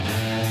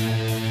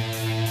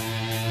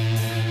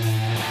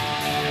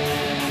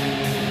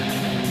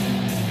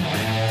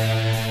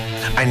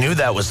I knew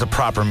that was the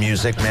proper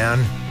music,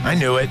 man. I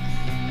knew it.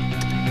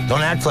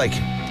 Don't act like...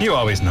 You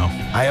always know.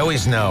 I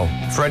always know.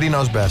 Freddie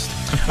knows best.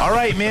 All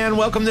right, man.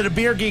 Welcome to the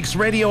Beer Geeks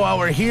Radio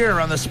Hour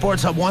here on the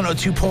Sports Hub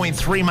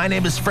 102.3. My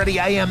name is Freddie.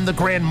 I am the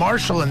Grand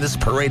Marshal in this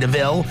Parade of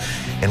Ill.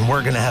 And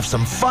we're going to have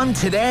some fun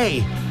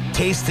today,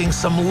 tasting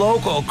some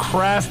local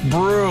craft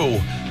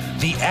brew.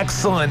 The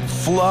Excellent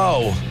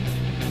Flow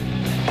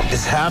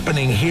is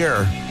happening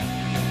here.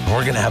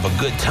 We're going to have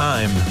a good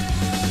time.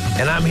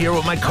 And I'm here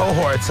with my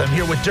cohorts. I'm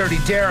here with Dirty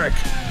Derek.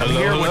 I'm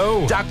here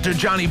with Dr.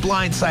 Johnny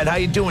Blindside. How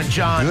you doing,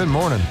 John? Good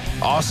morning.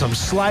 Awesome.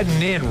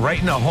 Sliding in right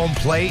in the home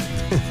plate.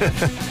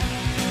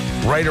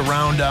 Right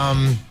around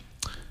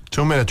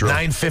 2-minute drill.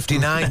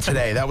 9:59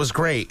 today. That was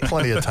great.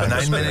 Plenty of time.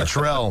 9-minute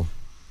drill.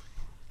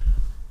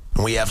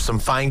 We have some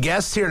fine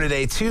guests here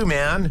today, too,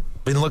 man.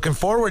 Been looking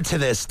forward to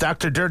this.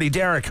 Dr. Dirty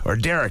Derek, or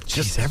Derek,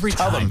 just every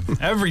tell time. them.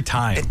 Every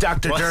time. It's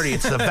Dr. Dirty.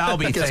 It's the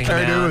Valby thing,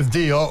 Carried in man. with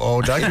D.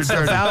 Dr. It's the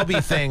Dirty.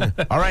 Valby thing.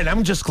 All right,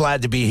 I'm just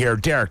glad to be here.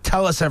 Derek,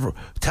 tell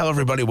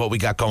everybody what we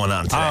got going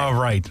on today. All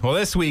right. Well,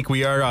 this week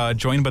we are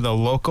joined by the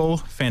local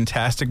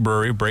fantastic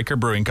brewery, Breaker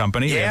Brewing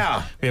Company.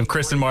 Yeah. We have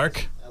Chris and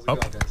Mark. Oh,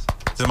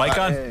 is the mic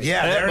on?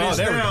 Yeah, there it is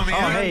now, man.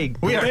 Oh, hey.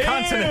 We are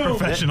consummate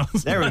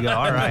professionals. There we go.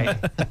 All right.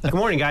 Good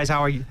morning, guys. How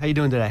are you? How you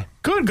doing today?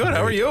 Good.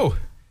 How are you?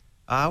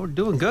 We're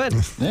doing good.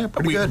 Yeah,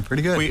 pretty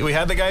good. We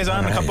had the guys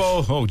on a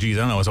couple, I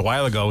don't know, it was a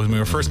while ago when we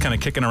were first kind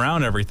of kicking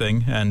around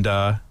everything and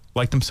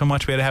liked them so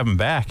much we had to have them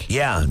back.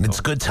 Yeah, and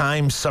it's good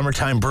time,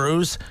 summertime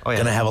brews. Oh, yeah.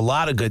 Going to have a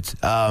lot of good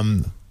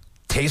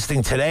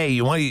tasting today.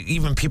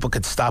 Even people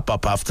could stop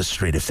up off the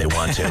street if they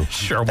want to.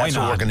 Sure, why That's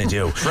not? what we're going to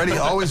do. Freddie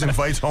always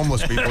invites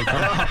homeless people to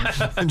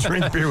come and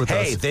drink beer with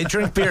Hey, us. they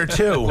drink beer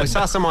too. We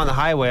saw some on the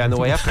highway on the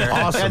way up there.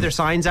 Awesome. They had their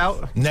signs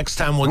out. Next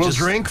time we'll We'll just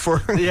drink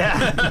for...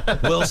 Yeah.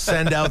 we'll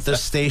send out the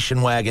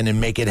station wagon and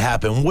make it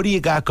happen. What do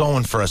you got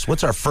going for us?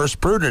 What's our first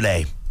brew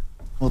today?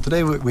 Well,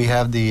 today we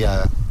have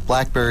the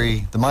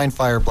blackberry, the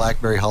Mindfire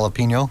Blackberry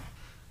Jalapeno,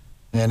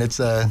 and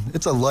it's a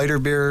lighter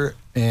beer.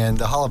 And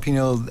the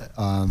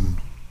jalapeno,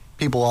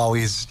 people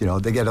always,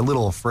 they get a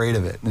little afraid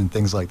of it and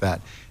things like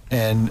that.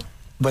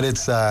 But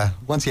it's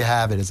once you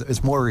have it,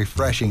 it's more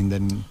refreshing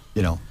than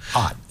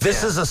hot.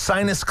 This is a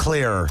sinus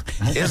clearer,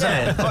 isn't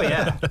it? Oh,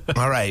 yeah.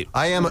 All right.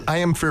 I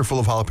am fearful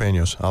of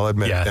jalapenos, I'll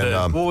admit.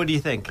 Yeah, And, Well, what do you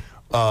think?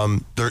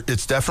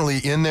 it's definitely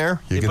in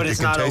there. But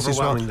it's not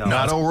overwhelming, though.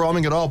 Not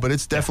overwhelming at all, but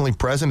it's definitely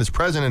present. It's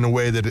present in a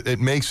way that it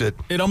makes it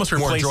It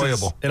more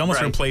enjoyable.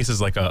 Right. Replaces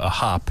like a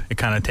hop. It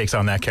kind of takes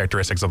on that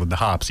characteristics of the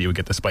hop, so you would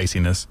get the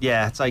spiciness.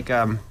 Yeah, it's like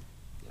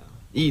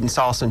eating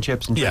salsa and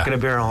chips and drinking a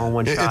beer all in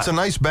one shot. It's a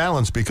nice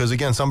balance because,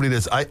 again, somebody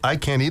that's... I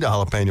can't eat a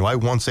jalapeno. I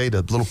once ate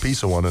a little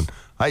piece of one, and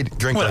I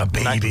drink What a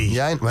like... baby.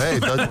 Yeah, hey,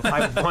 it doesn't...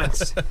 I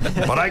once.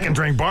 But I can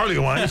drink barley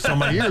wine, so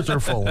my ears are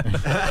full.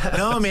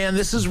 No, man,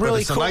 this is But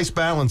really it's cool. a nice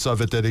balance of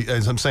it that,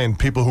 as I'm saying,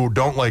 people who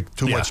don't like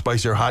too much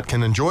spicy or hot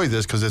can enjoy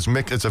this because it's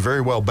mixed. It's a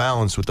very well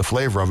balanced with the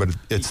flavor of it.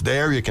 It's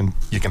there. You can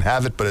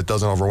have it, but it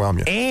doesn't overwhelm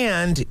you.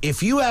 And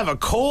if you have a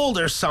cold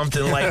or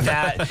something like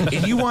that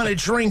and you want to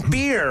drink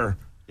beer,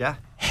 Yeah.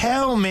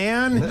 hell,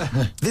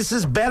 man, this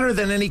is better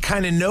than any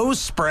kind of nose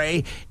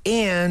spray,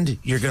 and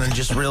you're going to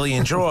just really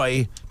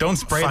enjoy. Don't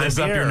spray fine this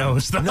up beer. your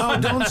nose, though. No,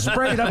 don't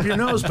spray it up your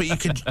nose, but you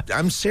could.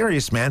 I'm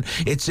serious, man.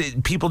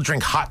 People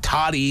drink hot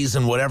toddies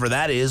and whatever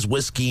that is,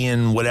 whiskey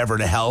and whatever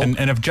the hell.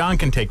 And if John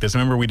can take this,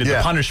 remember we did the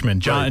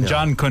punishment.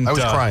 John couldn't. I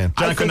was crying.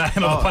 John could not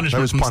handle the punishment.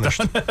 I was from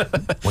punished.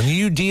 Stone. When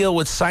you deal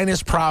with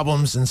sinus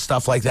problems and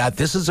stuff like that,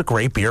 this is a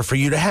great beer for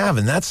you to have,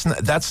 and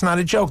that's not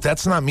a joke.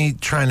 That's not me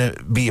trying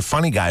to be a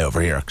funny guy over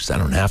here because I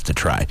don't have to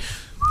try.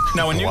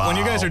 Now, when you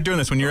guys are doing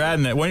this, when you're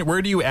adding it,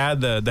 where do you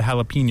add the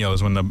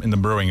jalapenos in the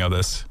brewing of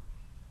this?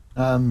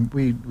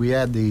 We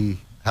add the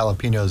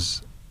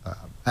jalapenos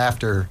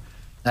after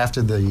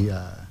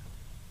the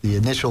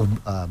initial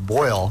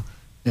boil,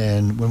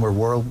 and when we're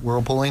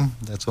whirlpooling,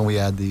 that's when we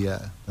add the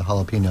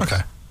jalapenos.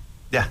 Okay.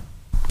 Yeah.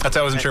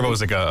 I wasn't sure if it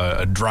was like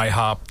a dry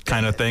hop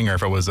kind of thing or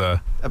if it was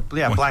a...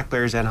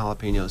 Blackberries and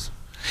jalapenos.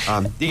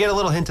 You get a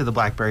little hint of the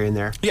blackberry in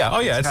there. Yeah,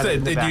 it's kinda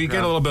in the you get a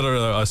background. little bit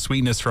of a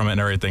sweetness from it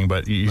and everything,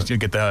 but you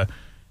get the...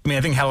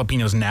 I think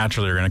jalapenos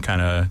naturally are going to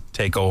kind of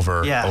take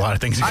over a lot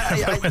of things. I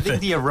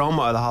think the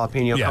aroma of the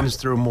jalapeno comes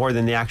through more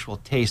than the actual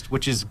taste,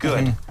 which is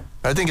good. Mm-hmm.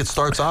 I think it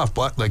starts off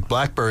like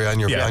blackberry on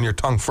your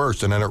tongue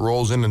first, and then it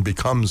rolls in and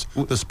becomes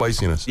the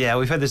spiciness. Yeah,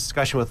 we've had this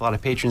discussion with a lot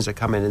of patrons that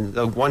come in, and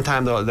the one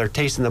time they're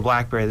tasting the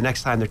blackberry, the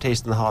next time they're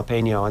tasting the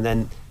jalapeno, and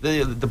then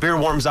the beer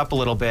warms up a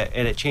little bit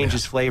and it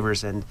changes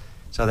flavors, and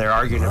so they're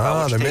arguing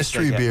about which the tastes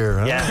mystery like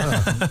beer.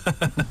 Yeah.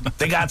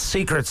 They got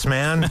secrets,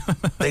 man.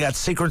 They got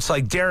secrets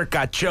like Derek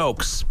got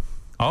jokes.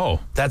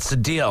 Oh. That's the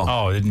deal.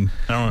 Oh, I don't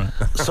know.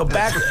 So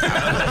back...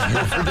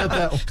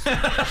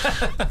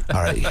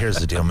 All right, here's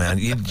the deal, man.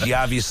 You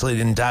obviously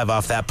didn't dive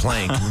off that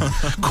plank.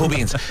 Cool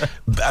beans.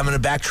 I'm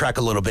going to backtrack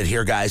a little bit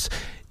here, guys.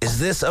 Is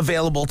this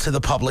available to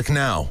the public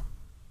now?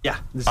 Yeah,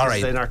 this All is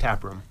right. in our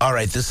tap room. All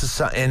right,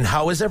 and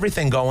how is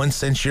everything going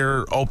since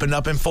you're opened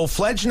up in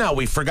full-fledged now?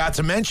 We forgot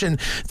to mention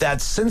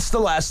that since the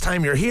last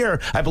time you're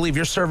here, I believe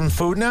you're serving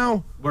food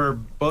now? We're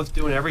both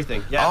doing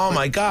everything. Yeah. Oh, we're-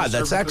 my God, we're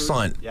that's serving food.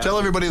 excellent. Yeah. Tell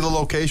everybody the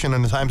location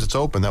and the times it's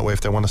open. That way, if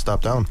they want to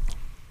stop down.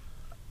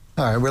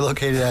 All right, we're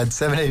located at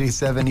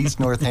 787 East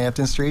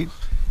Northampton Street,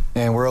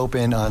 and we're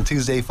open on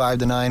Tuesday 5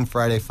 to 9,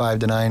 Friday 5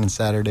 to 9, and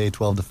Saturday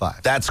 12 to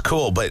 5. That's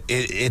cool, but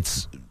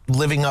it's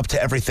living up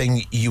to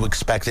everything you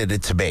expected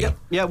it to be.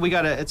 Yeah,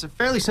 it's a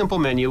fairly simple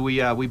menu.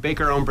 We bake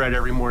our own bread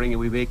every morning, and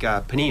we bake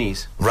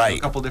paninis. Right.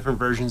 A couple different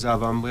versions of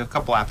them. We have a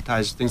couple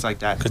appetizers, things like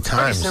that. Good It's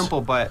pretty times.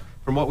 simple, but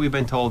from what we've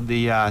been told,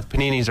 the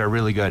paninis are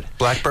really good.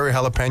 Blackberry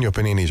jalapeno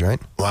paninis, right?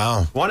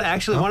 Wow. One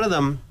of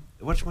them.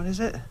 Which one is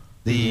it?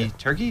 The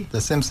turkey. The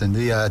Simpson,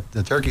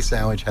 the turkey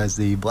sandwich has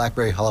the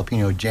blackberry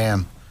jalapeno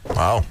jam.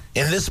 Wow.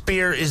 And this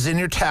beer is in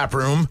your tap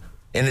room,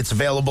 and it's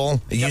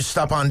available. You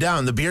stop on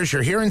down. The beers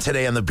you're hearing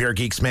today on the Beer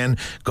Geeks, man,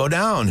 go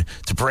down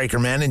to Breaker,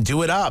 man, and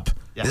do it up.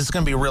 Yeah. This is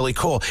going to be really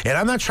cool. And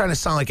I'm not trying to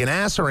sound like an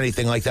ass or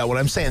anything like that. What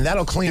I'm saying,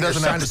 that'll clean He their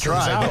doesn't have to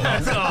sinuses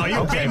try. out. Oh,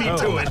 you beat me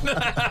to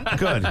it.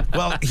 Good.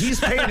 Well, he's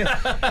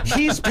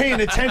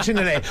paying attention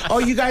today. Oh,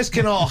 you guys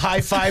can all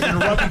high five and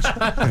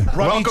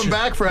Welcome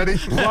back, Freddie.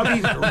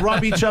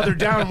 rub each other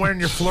down wearing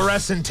your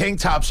fluorescent tank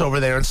tops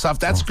over there and stuff.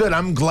 That's good.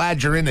 I'm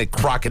glad you're in it,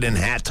 Crockett and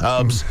hat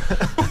tubs.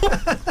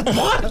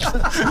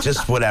 What?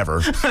 Just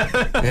whatever.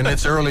 And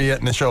it's early yet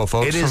in the show,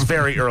 folks. It is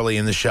very early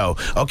in the show.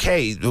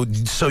 Okay,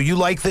 so you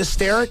like this,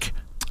 Derek?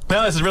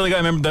 No, this is really good. I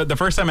remember the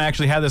first time I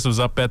actually had this was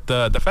up at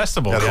the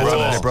festival. Yeah,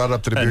 So- they brought it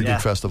up to the Beer Geek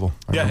Festival.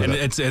 I Yeah, remember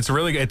and that. it's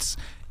really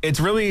it's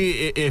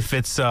really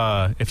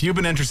if you've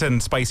been interested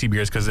in spicy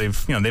beers because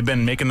they've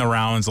been making the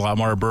rounds, a lot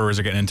more brewers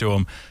are getting into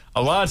them.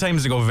 A lot of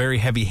times they go very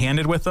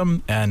heavy-handed with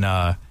them, and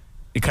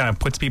it kind of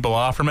puts people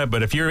off from it.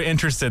 But if you're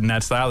interested in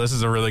that style, this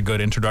is a really good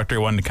introductory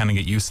one to kind of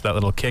get used to that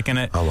little kick in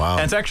it. Oh, wow.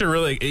 And it's actually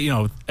really,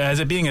 as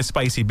it being a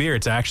spicy beer,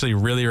 it's actually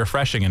really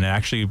refreshing and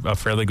actually a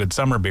fairly good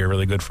summer beer,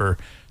 really good for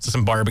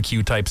some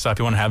barbecue type stuff.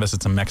 You want to have this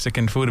at some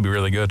Mexican food, it'd be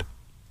really good.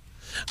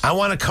 I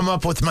want to come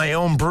up with my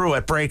own brew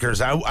at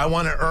Breakers. I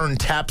want to earn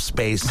tap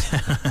space.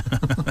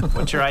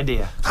 What's your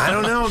idea? I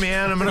don't know,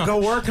 man. I'm going to go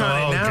work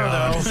on it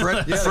now, though.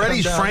 Freddie's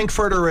come down.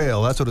 Frankfurter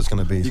Ale. That's what it's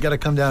going to be. You got to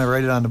come down and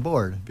write it on the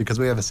board because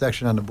we have a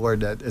section on the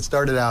board that it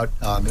started out,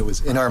 it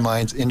was in our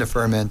minds, into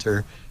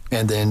fermenter,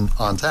 and then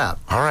on tap.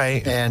 All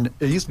right. And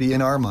it used to be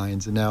in our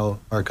minds, and now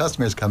our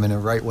customers come in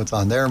and write what's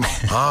on their mind.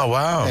 Oh,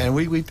 wow. And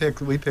we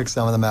pick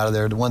some of them out of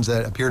there, the ones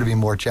that appear to be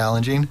more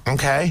challenging,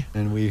 Okay.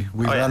 and we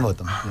run with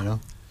them,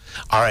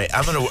 All right.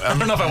 I don't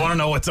know if I want to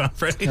know what's on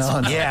Freddy's.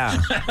 No, no. Yeah,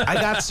 I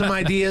got some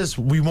ideas.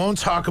 We won't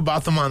talk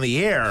about them on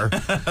the air,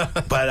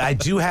 but I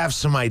do have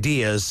some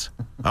ideas.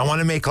 I want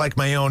to make like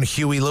my own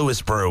Huey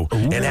Lewis brew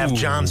and have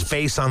John's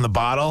face on the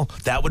bottle.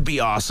 That would be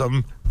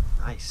awesome.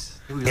 Nice.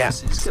 Yeah.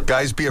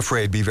 Guys, be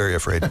afraid. Be very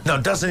afraid. No,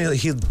 doesn't he?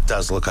 He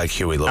does look like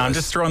Huey Lewis. I'm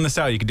just throwing this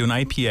out. You could do an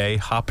IPA,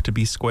 hop to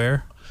be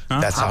square. Huh?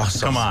 That's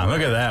awesome. Come on,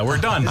 look at that. We're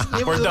done.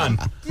 We're done.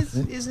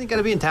 Isn't he going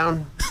to be in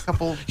town? A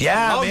couple.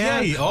 Yeah, Oh,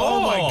 man. yeah.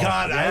 Oh, my Oh,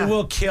 God. I yeah.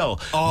 will kill.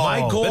 Oh, My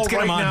goal let's get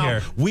right him on now,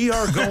 here. we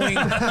are going.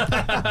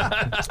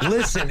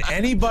 Listen,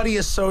 anybody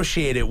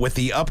associated with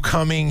the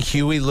upcoming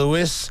Huey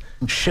Lewis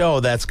show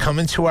that's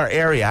coming to our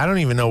area, I don't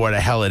even know where the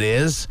hell it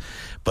is,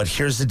 but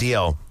here's the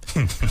deal.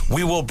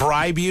 We will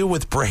bribe you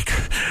with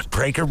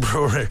Breaker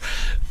Brewer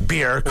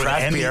beer,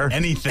 craft beer,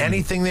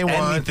 anything they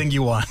want. Anything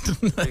you want.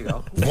 There you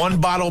go. 1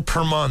 bottle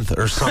per month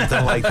or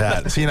something like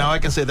that. See, now I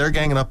can say they're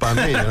ganging up on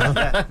me,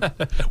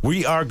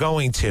 We are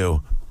going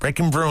to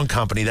Breaker Brewing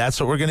Company. That's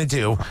what we're going to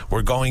do.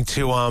 We're going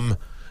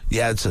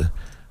to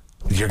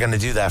you're going to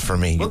do that for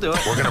me. We'll do it.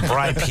 We're going to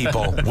bribe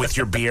people with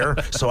your beer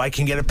so I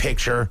can get a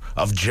picture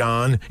of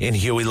John and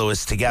Huey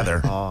Lewis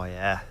together. Oh,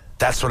 yeah.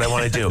 That's what I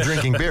want to do.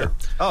 Drinking beer.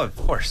 Oh, of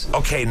course.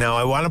 Okay, now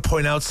I want to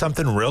point out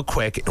something real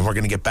quick, and we're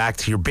going to get back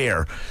to your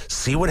beer.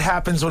 See what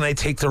happens when I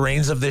take the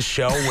reins of this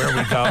show, where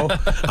we go?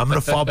 I'm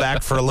going to fall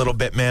back for a little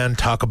bit, man,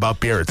 talk about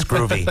beer. It's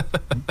groovy.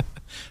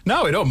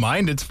 No, we don't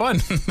mind. It's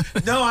fun.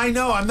 No, I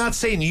know. I'm not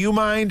saying you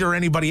mind or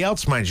anybody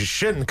else minds. You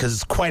shouldn't, because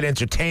it's quite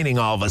entertaining,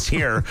 all of us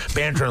here,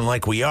 bantering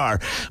like we are.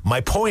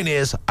 My point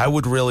is, I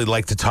would really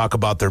like to talk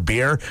about their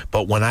beer,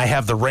 but when I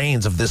have the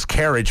reins of this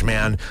carriage,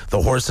 man,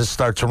 the horses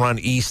start to run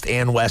east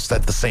and west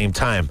at the same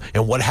time.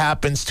 And what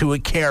happens to a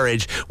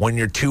carriage when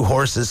your two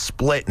horses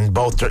split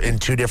in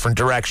two different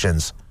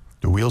directions?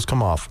 The wheels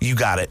come off. You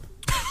got it.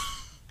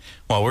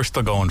 Well, we're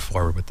still going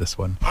forward with this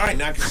one. All right,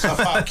 knock yourself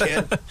out,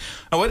 kid.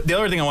 The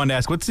other thing I wanted to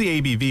ask, what's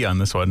the ABV on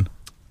this one?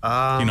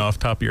 Off the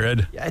top of your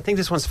head? Yeah, I think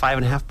this one's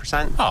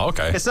 5.5%. Oh,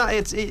 okay. It's not.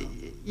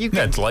 You could.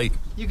 Yeah, it's light.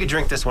 You could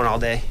drink this one all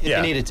day if Yeah.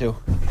 you needed to.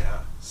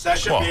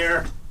 Session Well.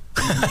 beer.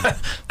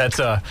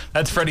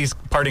 That's Freddie's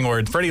parting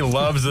words. Freddie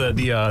loves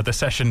the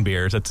session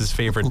beers. That's his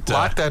favorite.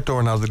 Lock that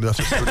door now. Let's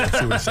see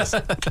what it says.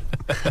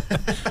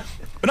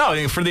 But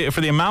no, for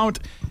the amount,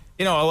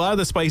 a lot of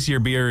the spicier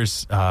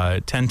beers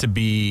tend to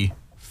be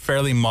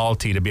fairly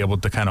malty to be able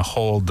to kind of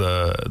hold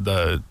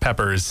the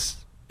peppers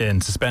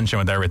in suspension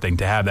with everything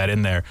to have that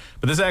in there.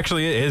 But this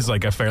actually is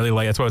like a fairly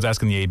light. That's why I was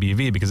asking the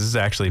ABV, because this is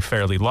actually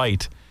fairly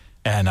light,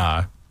 and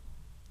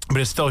but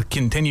it still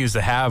continues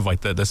to have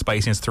like the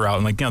spiciness throughout.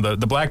 And like, you know,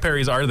 the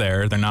blackberries are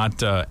there; they're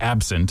not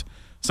absent.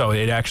 So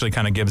it actually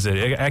kind of gives it.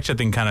 It actually, I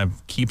think, kind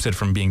of keeps it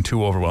from being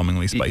too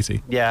overwhelmingly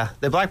spicy. Yeah,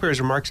 the blackberries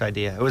were Mark's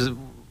idea.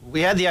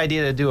 We had the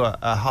idea to do a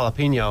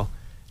jalapeno.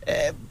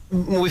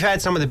 We've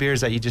had some of the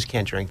beers that you just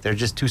can't drink. They're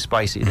just too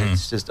spicy.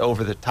 It's just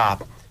over the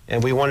top.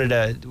 And we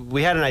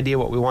had an idea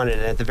what we wanted.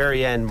 And at the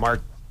very end,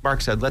 Mark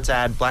said, let's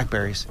add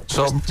blackberries.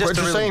 So what you're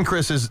saying,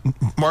 Chris, is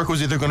Mark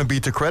was either going to be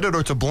to credit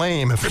or to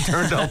blame if it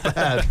turned out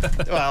bad.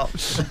 Well,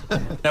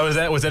 now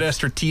was that a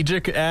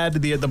strategic add to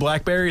the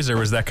blackberries, or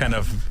was that kind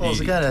of? Well,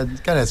 to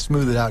kind of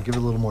smooth it out, give it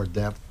a little more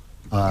depth,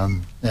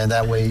 and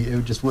that way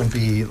it just wouldn't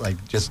be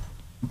like just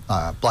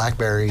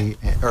blackberry,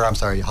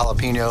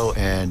 jalapeno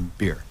and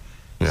beer.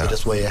 Yeah. So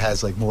this way it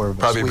has like more of a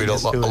Probably be a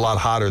sweetness to it. lot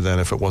hotter than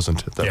if it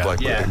wasn't that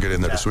blackberry and get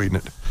in there to sweeten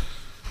it.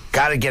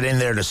 Got to get in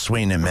there to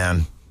sweeten it,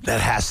 man.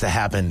 That has to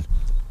happen.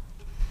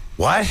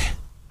 What?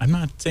 I'm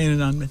not saying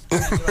it on me.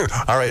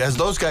 All right, as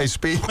those guys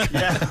speak,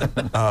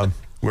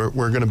 we're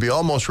going to be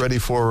almost ready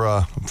for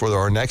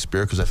our next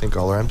beer because I think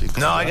all are empty.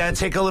 No, I got to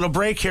take a little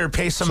break here,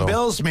 pay some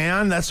bills,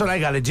 man. That's what I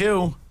got to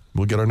do.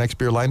 We'll get our next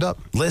beer lined up.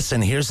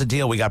 Listen, here's the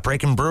deal. We got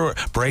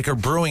Breaker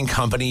Brewing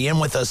Company in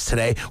with us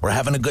today. We're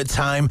having a good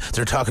time.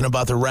 They're talking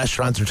about the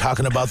restaurants. They're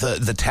talking about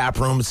the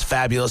tap room. It's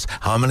fabulous.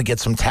 How I'm going to get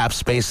some tap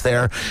space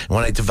there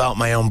when I develop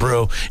my own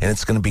brew, and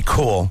it's going to be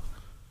cool.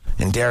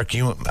 And Derek,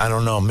 I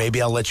don't know,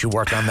 maybe I'll let you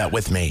work on that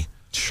with me.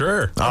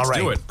 Sure. All Let's right.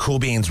 do it. Cool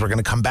beans. We're going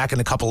to come back in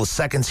a couple of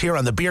seconds here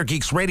on the Beer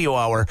Geeks Radio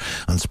Hour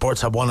on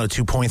Sports Hub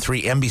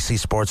 102.3 NBC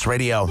Sports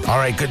Radio. All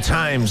right, good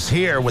times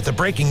here with the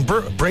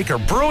Breaker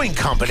Brewing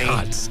Company.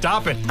 God,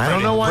 stop it. I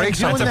don't know why I'm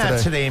doing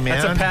that today,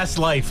 man. That's a past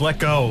life. Let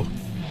go.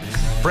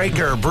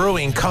 Breaker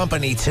Brewing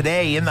Company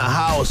today in the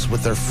house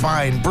with their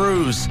fine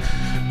brews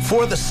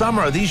for the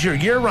summer. These are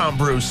year-round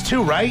brews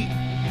too, right?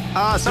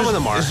 Some of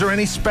them are. Is there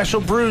any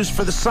special brews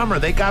for the summer?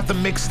 They got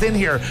them mixed in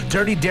here.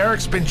 Dirty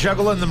Derek's been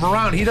juggling them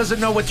around. He doesn't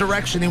know what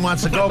direction he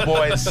wants to go,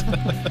 boys.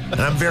 And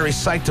I'm very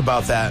psyched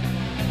about that.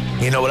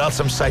 You know what else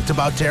I'm psyched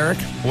about, Derek?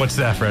 What's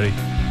that, Freddie?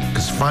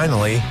 Because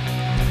finally,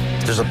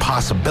 there's a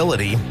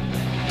possibility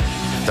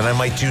that I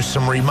might do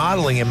some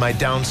remodeling in my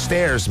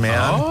downstairs,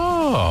 man.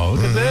 Oh,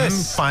 look at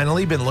this.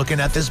 Finally, been looking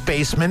at this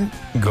basement.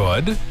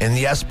 Good. And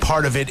yes,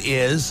 part of it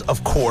is,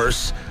 of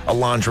course, a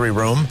laundry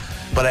room,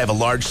 but I have a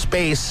large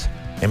space.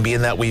 And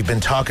being that we've been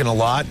talking a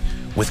lot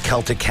with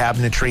Celtic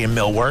Cabinetry and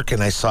Millwork,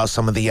 and I saw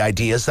some of the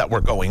ideas that were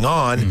going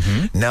on,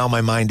 now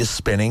my mind is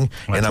spinning,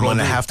 and I'm going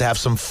to have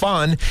some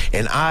fun.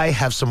 And I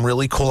have some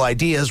really cool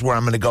ideas where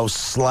I'm going to go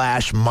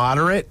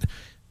 /moderate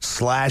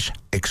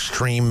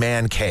 /extreme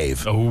man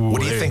cave. Ooh,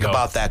 what do you think go.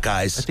 about that,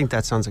 guys? I think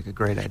that sounds like a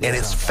great idea. And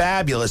it's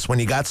fabulous when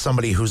you got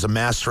somebody who's a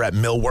master at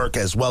millwork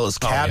as well as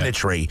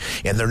cabinetry,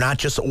 and they're not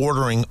just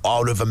ordering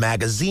out of a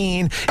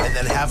magazine and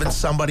then having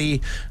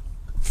somebody...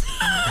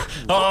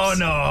 Oh,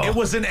 no. It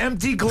was an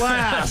empty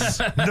glass.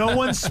 No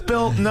one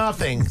spilled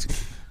nothing.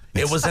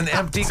 It was an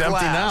empty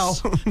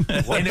glass. Empty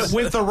now. And it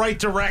went the right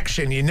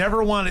direction. You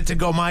never want it to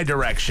go my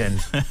direction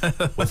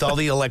with all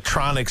the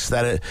electronics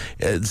that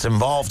it's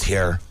involved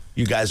here.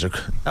 You guys are...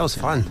 That was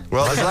fun.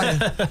 Well,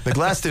 the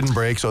glass didn't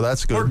break, so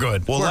that's good. We're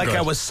good. Well, We're like good.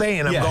 I was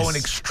saying, I'm Yes. going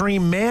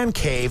extreme man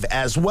cave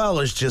as well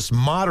as just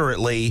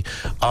moderately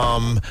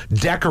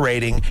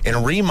decorating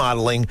and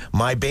remodeling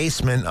my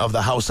basement of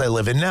the house I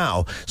live in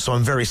now. So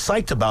I'm very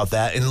psyched about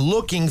that. And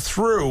looking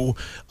through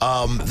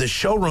the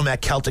showroom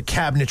at Celtic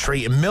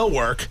Cabinetry and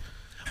Millwork,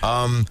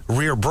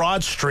 rear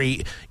Broad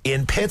Street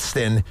in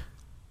Pittston,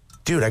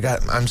 dude, I'm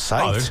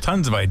psyched. Oh, there's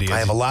tons of ideas. I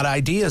have a lot of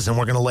ideas, and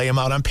we're going to lay them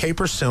out on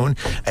paper soon.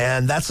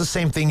 And that's the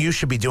same thing you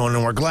should be doing.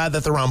 And we're glad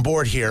that they're on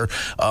board here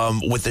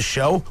with the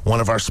show,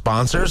 one of our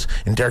sponsors.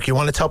 And Derek, you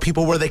want to tell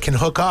people where they can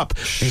hook up?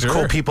 These Sure.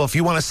 cool people. If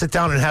you want to sit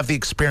down and have the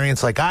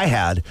experience like I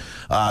had,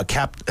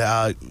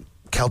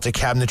 Celtic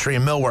Cabinetry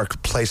and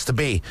Millwork, place to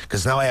be.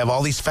 Because now I have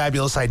all these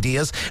fabulous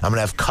ideas. I'm going to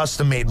have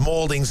custom-made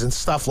moldings and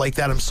stuff like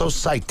that. I'm so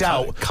psyched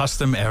out.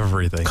 Custom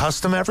everything.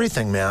 Custom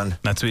everything, man.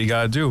 That's what you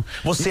got to do.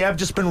 Well, see, I've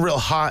just been real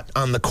hot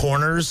on the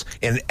corners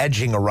and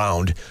edging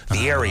around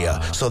the area,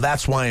 so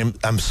that's why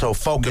I'm so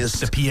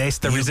focused. The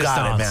pièce de You got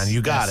it, résistance. man.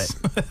 You got Yes.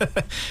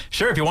 it.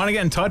 Sure, if you want to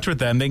get in touch with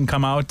them, they can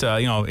come out.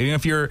 Even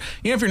if you're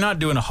not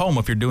doing a home,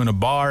 if you're doing a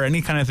bar,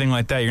 any kind of thing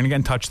like that, you're gonna get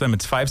in touch with them.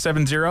 It's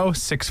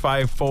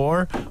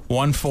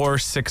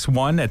 570-654-1461.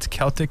 It's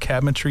Celtic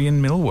Cabinetry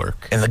and Millwork.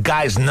 And the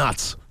guy's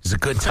nuts. It's a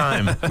good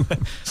time.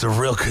 It's a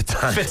real good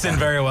time. Fits in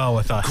very well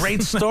with us.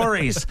 Great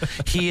stories.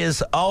 He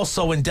is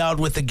also endowed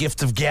with the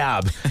gift of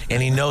gab,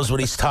 and he knows what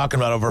he's talking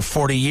about over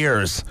 40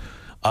 years.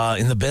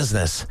 In the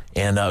business,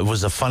 and it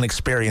was a fun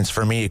experience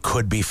for me. It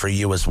could be for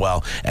you as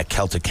well at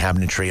Celtic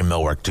Cabinetry and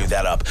Millwork. Do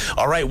that up.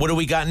 All right, what do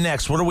we got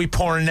next? What are we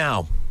pouring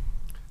now?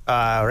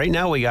 Right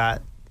now we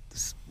got,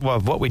 well,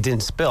 what we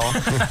didn't spill.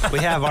 We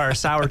have our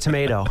sour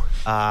tomato.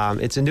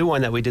 It's a new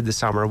one that we did this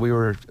summer. We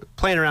were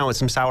playing around with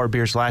some sour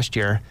beers last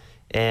year,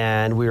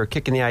 and we were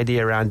kicking the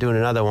idea around doing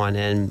another one,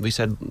 and we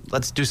said,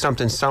 let's do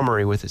something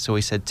summery with it. So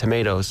we said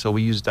tomatoes. So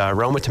we used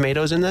Roma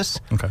tomatoes in this.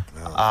 Okay.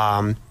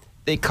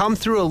 They come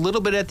through a little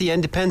bit at the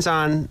end. Depends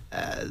on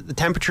the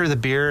temperature of the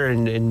beer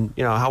and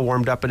you know how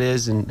warmed up it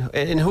is and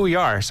who you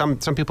are. Some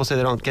people say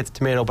they don't get the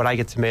tomato, but I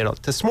get tomato.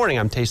 This morning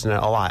I'm tasting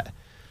it a lot.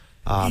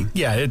 And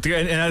as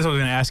I was going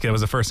to ask you, that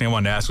was the first thing I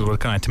wanted to ask was what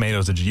kind of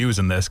tomatoes did you use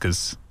in this?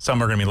 Because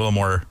some are going to be a little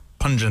more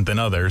pungent than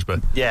others,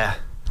 but yeah.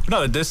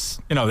 No, this,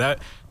 you know, that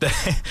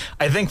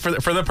I think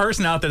for the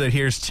person out there that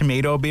hears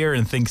tomato beer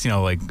and thinks, you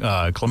know, like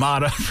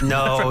Clamato.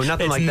 No,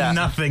 nothing like that.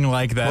 Nothing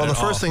like that. Well, the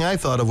first thing I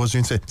thought of was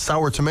you'd say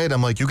sour tomato.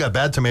 I'm like, you got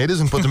bad tomatoes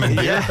and put them in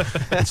beer?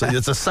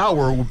 It's a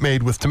sour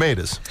made with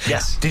tomatoes.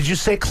 Yes. Did you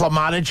say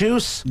Clamato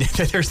juice?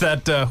 There's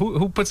that,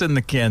 who puts it in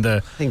the can?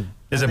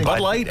 Is it Bud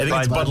Light? I think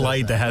it's Bud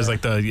Light that has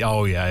like the,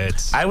 oh yeah,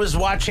 it's. I was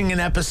watching an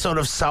episode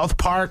of South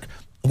Park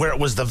where it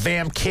was the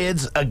Vamp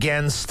kids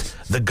against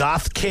the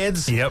Goth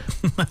kids. Yep.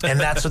 And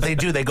that's what they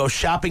do. They go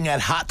shopping at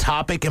Hot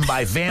Topic and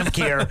buy Vamp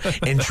gear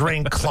and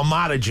drink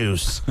Clamato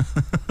juice.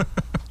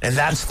 And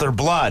that's their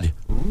blood.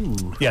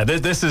 Ooh. Yeah,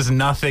 this is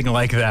nothing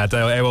like that.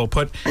 I will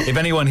put, if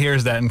anyone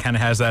hears that and kind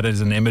of has that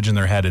as an image in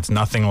their head, it's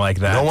nothing like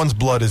that. No one's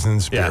blood is in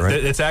this beer,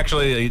 right? It's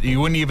actually, you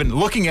wouldn't even,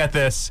 looking at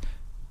this,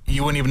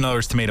 you wouldn't even know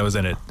there's tomatoes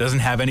in it. Doesn't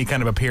have any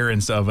kind of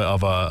appearance of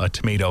a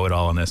tomato at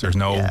all in this. There's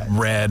no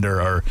red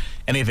or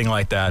anything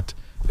like that.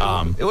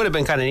 It would have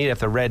been kind of neat if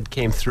the red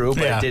came through,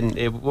 but it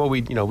didn't.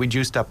 We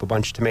juiced up a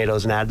bunch of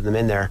tomatoes and added them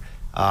in there.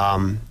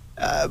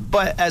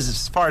 But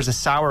as far as the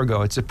sour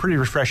go, it's a pretty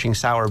refreshing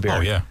sour beer.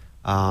 Oh yeah.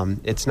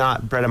 It's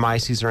not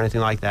Brettanomyces or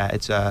anything like that.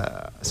 It's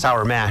a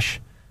sour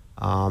mash.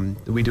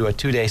 We do a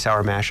 2-day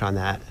sour mash on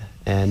that,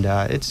 and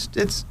it's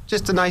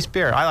just a nice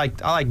beer. I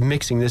like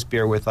mixing this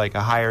beer with like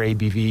a higher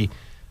ABV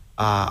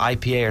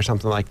IPA or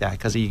something like that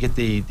because you get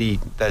the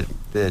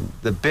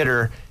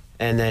bitter.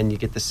 And then you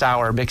get the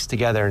sour mixed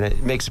together, and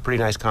it makes a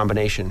pretty nice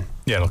combination.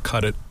 Yeah, it'll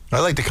cut it. I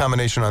like the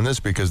combination on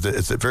this because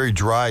it's a very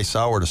dry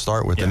sour to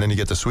start with, and then you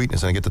get the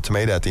sweetness, and you get the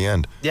tomato at the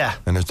end. Yeah.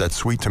 And there's that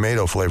sweet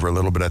tomato flavor a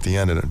little bit at the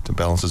end, and it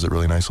balances it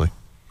really nicely.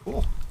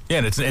 Cool. Yeah,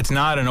 and it's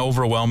not an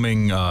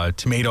overwhelming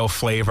tomato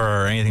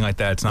flavor or anything like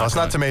that. It's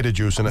not tomato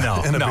juice in a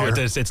beer.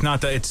 It's not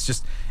that. It's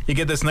just you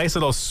get this nice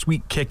little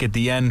sweet kick at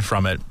the end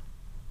from it.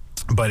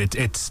 But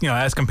it's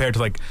as compared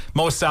to like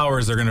most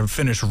sours, they're going to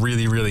finish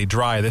really, really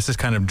dry. This is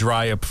kind of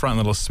dry up front, a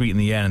little sweet in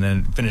the end, and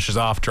then it finishes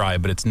off dry.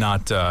 But it's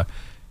not,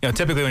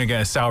 typically when you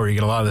get a sour, you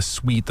get a lot of the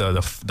sweet,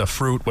 the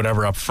fruit,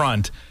 whatever up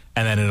front,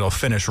 and then it'll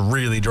finish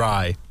really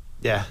dry.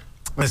 Yeah.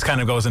 This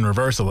kind of goes in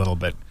reverse a little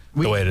bit,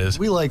 the way it is.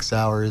 We like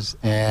sours,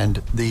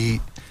 and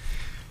it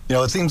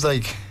seems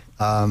like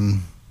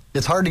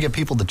it's hard to get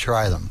people to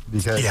try them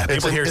because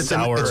people hear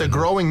sour. It's a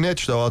growing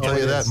niche, though. I'll tell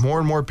you that. More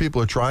and more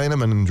people are trying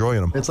them and enjoying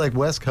them. It's like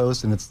West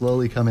Coast, and it's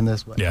slowly coming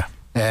this way. Yeah.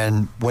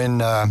 And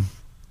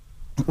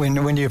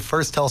when you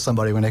first tell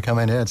somebody when they come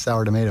in, it's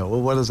sour tomato.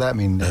 Well, what does that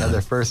mean? They have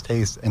their first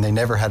taste, and they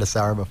never had a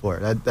sour before.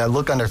 That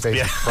look on their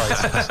face is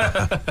priceless.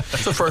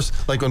 That's the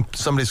first, like when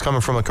somebody's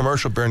coming from a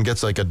commercial beer and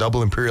gets like a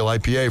double imperial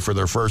IPA for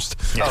their first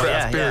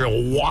craft beer.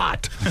 Yeah.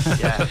 What?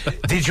 Yeah.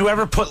 Did you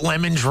ever put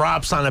lemon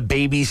drops on a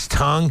baby's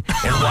tongue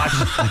and watch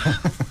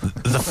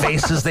the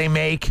faces they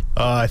make?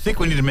 I think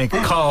we need to make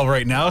a call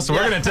right now, so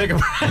we're going to take a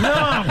break.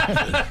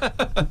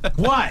 No.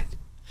 What?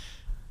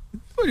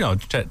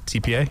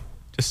 TPA.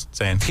 Just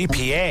saying.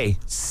 TPA?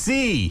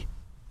 C.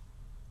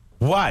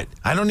 What?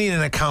 I don't need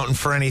an accountant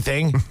for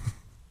anything.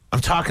 I'm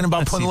talking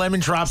about putting lemon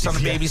drops on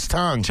the baby's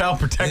tongue. Child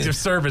Protective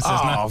Services.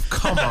 Oh,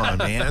 come on,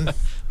 man.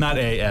 Not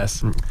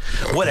AS.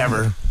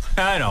 Whatever.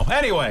 I know.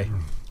 Anyway.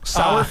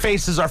 Sour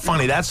faces are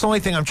funny. That's the only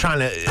thing I'm trying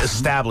to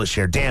establish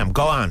here. Damn,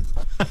 go on.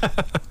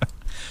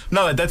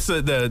 No, that's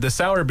the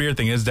sour beer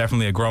thing is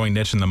definitely a growing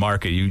niche in the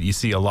market. You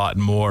see a lot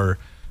more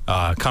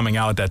coming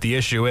out. That the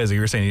issue is, you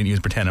were saying you use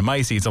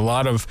Brettanomyces. A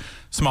lot of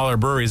smaller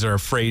breweries are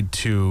afraid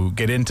to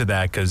get into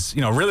that because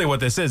really what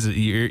this is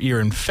you're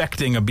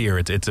infecting a beer.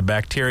 It's a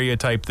bacteria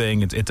type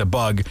thing. It's a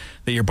bug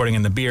that you're putting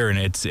in the beer, and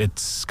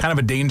it's kind of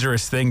a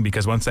dangerous thing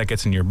because once that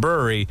gets in your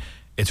brewery,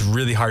 it's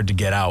really hard to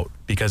get out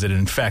because it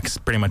infects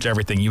pretty much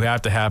everything. You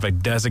have to have a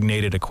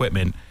designated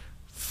equipment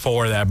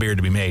for that beer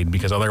to be made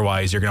because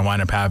otherwise you're going to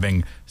wind up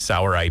having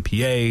sour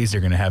IPAs.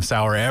 You're going to have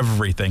sour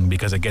everything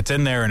because it gets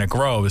in there and it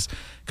grows.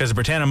 Because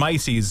the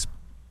Brettanomyces,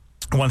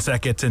 once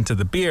that gets into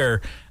the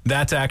beer,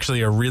 that's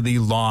actually a really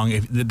long.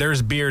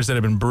 There's beers that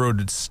have been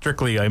brewed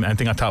strictly. I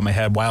think on top of my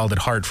head, Wild at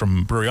Heart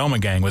from Brewery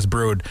Ommegang was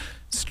brewed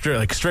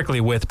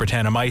strictly with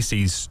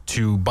Brettanomyces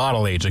to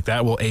bottle age. Like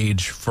that will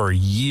age for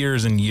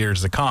years and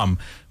years to come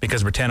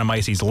because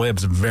Brettanomyces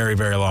lives a very,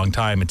 very long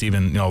time. It's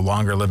even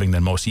longer living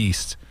than most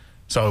yeast.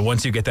 So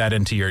once you get that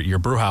into your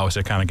brew house,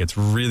 it kind of gets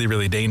really,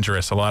 really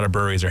dangerous. A lot of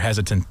breweries are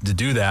hesitant to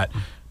do that,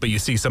 but you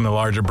see some of the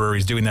larger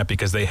breweries doing that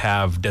because they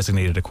have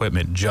designated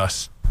equipment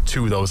just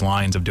to those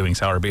lines of doing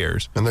sour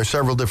beers. And there's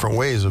several different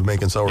ways of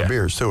making sour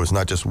beers too. It's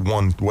not just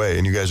one way,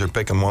 and you guys are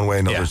picking one way.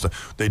 And others,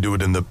 they do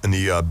it in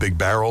the big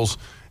barrels,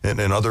 and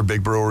other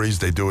big breweries.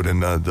 They do it in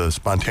the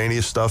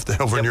spontaneous stuff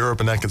over in Europe,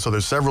 and so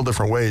there's several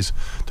different ways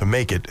to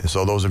make it.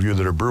 So those of you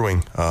that are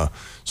brewing,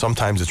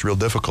 sometimes it's real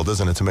difficult,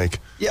 isn't it, to make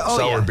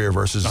sour beer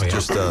versus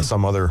just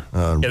some other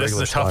regular this is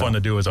a tough style. one to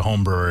do as a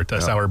home brewer.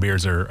 Sour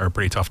beers are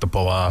pretty tough to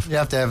pull off. You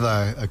have to have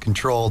a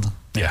controlled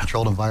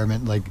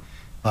environment. Like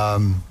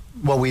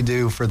what we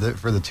do for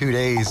the 2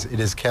 days, it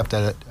is kept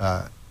at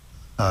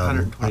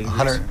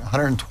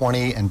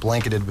 120 and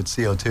blanketed with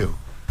CO2,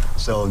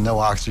 so no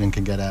oxygen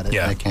can get at it.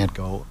 And it can't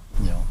go,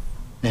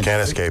 Can't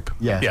escape.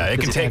 Yeah, it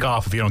can take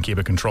off if you don't keep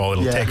it controlled.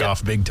 It'll take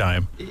off big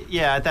time.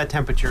 Yeah, at that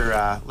temperature,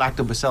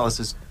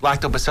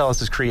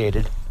 lactobacillus is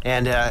created,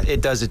 and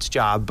it does its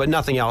job, but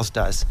nothing else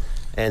does.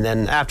 And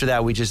then after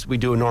that, we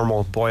do a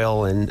normal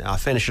boil and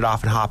finish it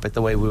off and hop it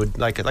the way we would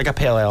like a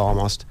pale ale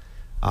almost.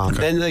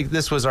 Then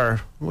this was our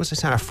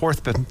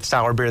fourth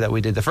sour beer that we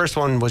did. The first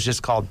one was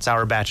just called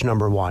Sour Batch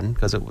Number 1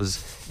 because it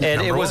was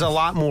a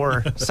lot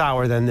more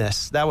sour than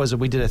this.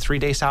 We did a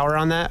 3-day sour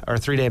on that, or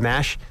 3-day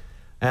mash,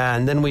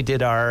 and then we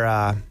did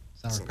our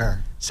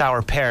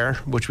sour pear,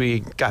 which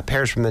we got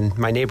pears from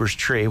my neighbor's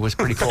tree. It was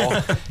pretty cool.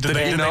 Did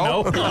they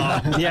know?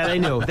 Yeah, they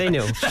knew.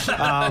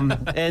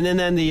 And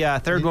then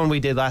the third one we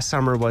did last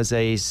summer was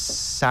a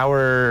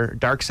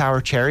dark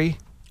sour cherry.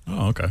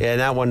 Oh, okay. Yeah,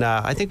 and that one,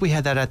 I think we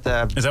had that at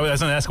the... Is that what I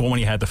was going to ask when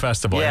you had the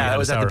festival? Yeah, it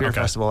was at the beer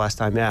festival last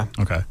time, yeah.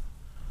 Okay.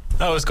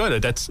 No, it was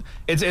good.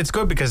 It's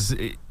good because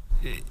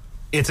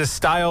it's a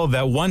style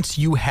that once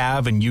you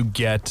have and you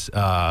get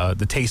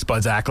the taste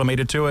buds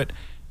acclimated to it,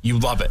 you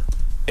love it.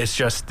 It's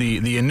just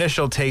the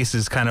initial taste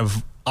is kind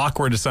of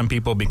awkward to some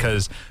people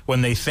because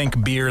when they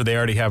think beer, they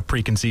already have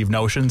preconceived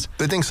notions.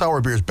 They think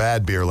sour beer is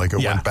bad beer, like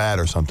it went bad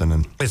or something.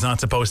 And it's not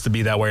supposed to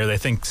be that way. Or they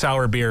think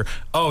sour beer,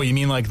 oh, you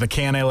mean like the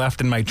can I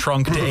left in my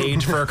trunk to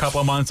age for a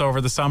couple of months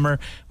over the summer?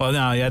 Well,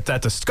 no,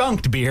 that's a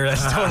skunked beer.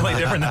 That's totally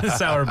different than a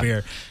sour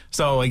beer.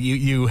 So like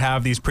you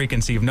have these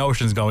preconceived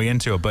notions going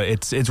into it, but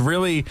it's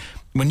really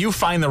when you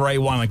find the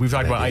right one, like we've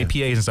talked about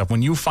IPAs and stuff,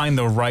 when you find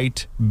the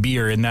right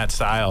beer in that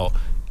style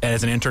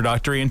as an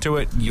introductory into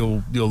it,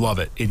 you'll love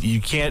it.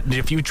 You can't,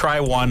 if you try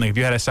one, like if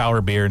you had a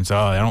sour beer and say, oh,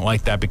 I don't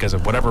like that because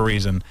of whatever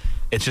reason,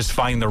 it's just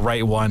find the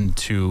right one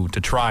to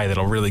try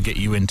that'll really get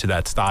you into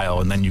that style,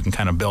 and then you can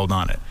kind of build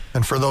on it.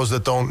 And for those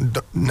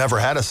that never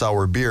had a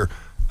sour beer,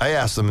 I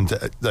asked them, do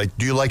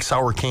you like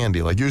sour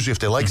candy? Like usually if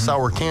they like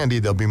sour candy,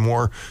 they'll be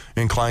more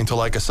inclined to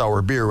like a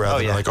sour beer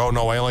rather than like, oh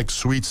no, I like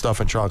sweet stuff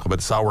and chocolate. But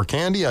sour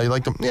candy, I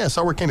like them. Yeah,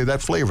 sour candy, that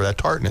flavor, that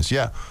tartness,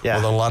 Well,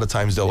 then a lot of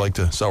times they'll like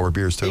the sour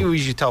beers too. We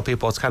usually tell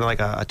people it's kind of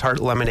like a tart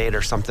lemonade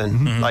or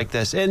something like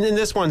this. And then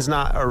this one's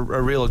not a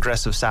real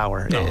aggressive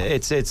sour. No.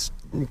 It's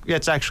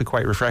actually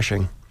quite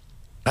refreshing.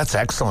 That's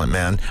excellent,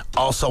 man.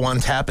 Also on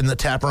tap in the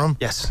tap room?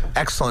 Yes.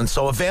 Excellent.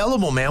 So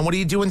available, man. What are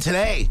you doing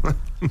today?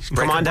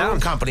 Come on down.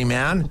 Company,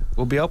 man.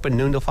 We'll be open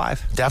noon till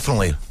 5.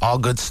 Definitely. All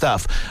good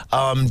stuff.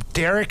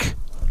 Derek,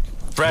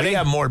 Freddie, we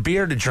have more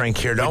beer to drink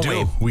here, don't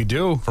we? We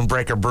do. From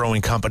Breaker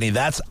Brewing Company.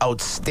 That's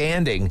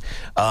outstanding.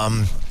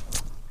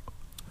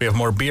 We have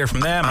more beer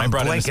from them. I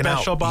brought in a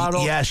special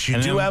bottle. Yes,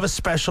 you do have a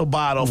special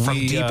bottle from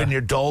deep in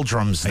your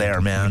doldrums there,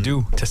 man. We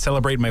do, to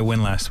celebrate my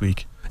win last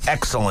week.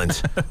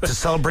 Excellent. To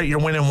celebrate your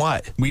win in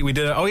what? We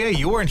did. Oh yeah,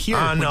 you weren't here.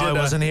 No, I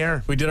wasn't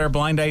here. We did our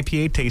blind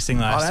IPA tasting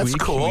last week.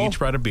 That's cool. We each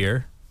brought a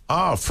beer.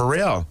 Oh, for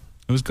real?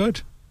 It was good.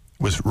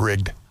 It was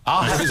rigged.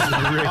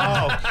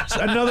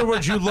 So in other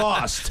words, you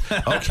lost.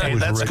 Okay,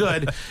 that's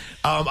good.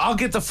 I'll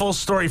get the full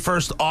story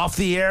first off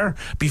the air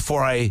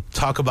before I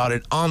talk about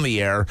it on the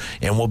air,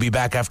 and we'll be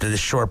back after this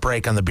short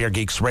break on the Beer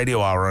Geeks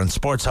Radio Hour on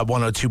Sports Hub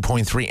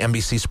 102.3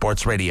 NBC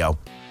Sports Radio.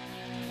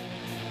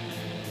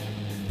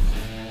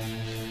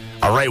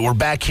 All right, we're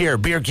back here.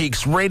 Beer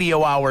Geeks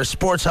Radio Hour,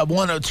 Sports Hub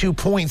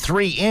 102.3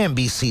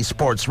 NBC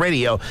Sports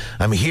Radio.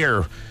 I'm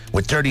here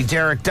with Dirty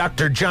Derek,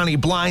 Dr. Johnny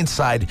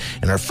Blindside,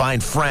 and our fine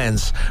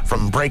friends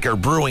from Breaker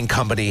Brewing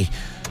Company,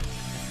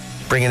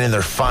 bringing in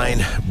their fine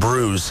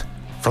brews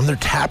from their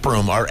tap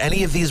room. Are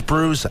any of these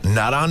brews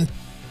not on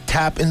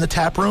tap in the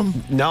tap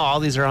room? No, all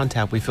these are on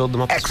tap. We filled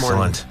them up this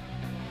morning. Excellent.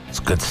 It's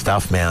good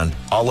stuff, man.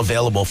 All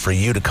available for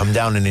you to come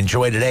down and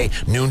enjoy today,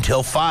 noon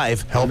till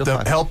 5.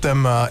 Help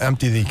them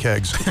empty the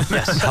kegs.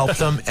 Yes, help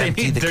them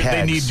empty the kegs.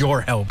 They need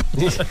your help.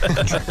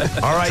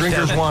 All right,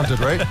 drinkers wanted,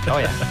 right? Oh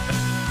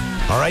yeah.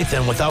 All right,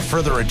 then, without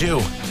further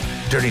adu,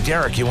 Dirty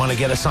Derek, you want to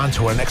get us on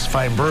to our next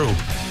fine brew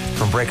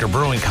from Breaker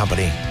Brewing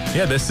Company?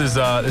 Yeah, this is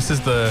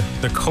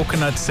the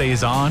coconut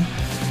saison.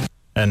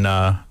 And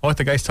I'll let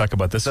the guys talk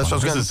about this. That's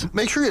what I was going to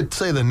make sure you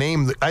say the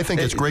name. I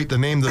think it's great, the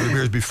name of the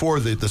beers before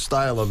the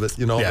style of it,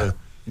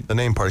 the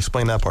name part.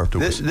 Explain that part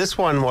to us. This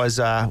one was,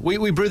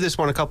 we brewed this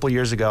one a couple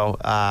years ago.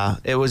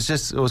 It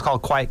was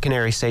called Quiet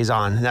Canary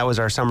Saison. That was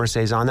our summer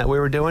Saison that we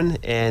were doing.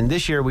 And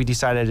this year we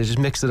decided to just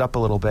mix it up a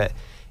little bit.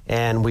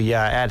 And we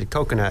added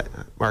coconut.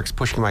 Mark's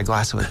pushing my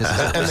glass with this.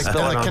 And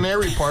the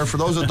canary part, for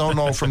those that don't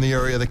know from the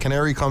area, the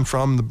canary comes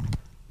from the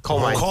coal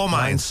mines. Coal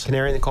mines.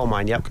 Canary in the coal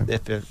mine, yep. Okay.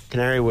 If the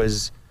canary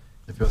was...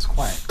 If it was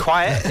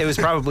quiet, it was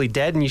probably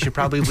dead, and you should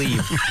probably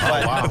leave.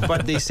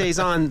 But the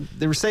saison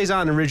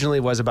originally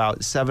was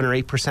about 7 or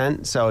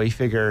 8%. So you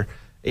figure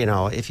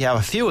if you have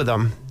a few of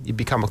them, you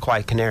become a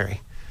quiet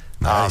canary.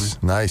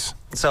 Nice.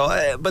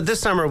 So, but this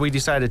summer we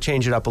decided to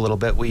change it up a little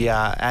bit. We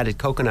added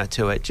coconut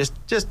to it, just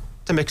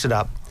to mix it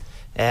up.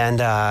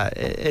 And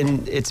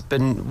it's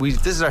been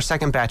this is our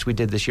second batch we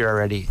did this year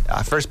already.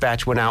 First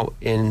batch went out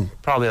in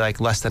probably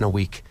like less than a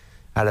week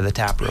out of the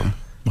tap room.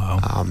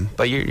 Wow.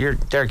 But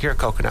Derek, you're a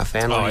coconut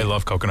fan. I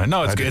love coconut.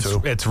 No,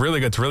 it's really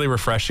good. It's really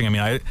refreshing. I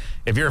mean,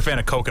 if you're a fan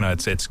of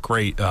coconuts, it's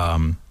great.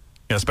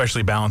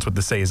 Especially balanced with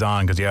the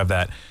Saison, because you have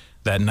that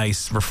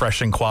nice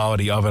refreshing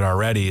quality of it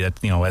already.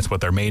 That's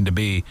what they're made to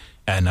be.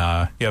 And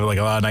you have like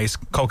a lot of nice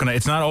coconut.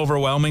 It's not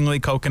overwhelmingly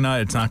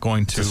coconut. It's not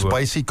going to it's a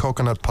spicy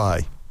coconut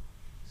pie.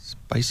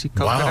 Spicy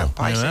coconut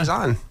pie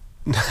Saison.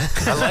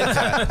 I like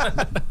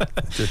that.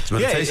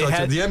 It tastes like,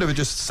 at the end of it,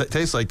 just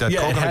tastes like that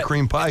coconut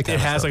cream pie. It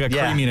has like a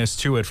creaminess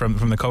to it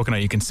from the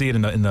coconut. You can see it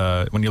in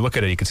the when you look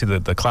at it, you can see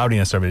the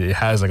cloudiness of it. It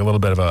has like a little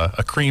bit of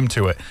a cream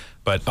to it.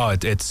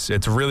 But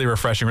it's really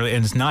refreshing, really,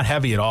 and it's not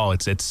heavy at all.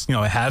 It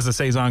has the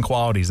Saison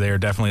qualities. They are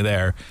definitely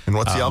there. And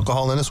what's the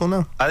alcohol in this one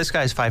now? This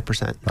guy's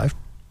 5%. 5.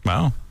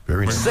 Wow,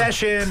 very nice.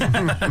 Session.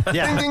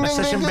 Yeah, ding, ding,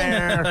 Session ding,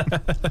 bear.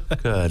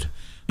 Good.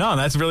 No,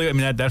 that's really. I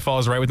mean, that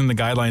falls right within the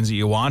guidelines that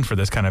you want for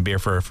this kind of beer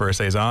for a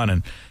Saison,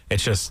 and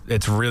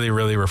it's really,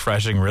 really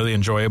refreshing, really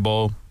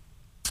enjoyable,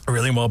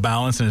 really well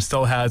balanced, and it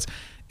still has.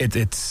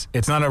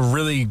 It's not a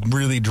really,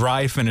 really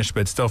dry finish,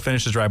 but it still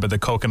finishes dry. But the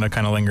coconut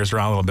kind of lingers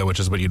around a little bit, which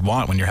is what you'd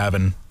want when you're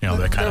having that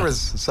kind of. There was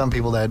some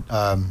people that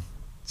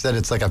said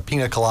it's like a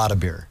pina colada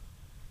beer.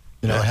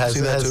 It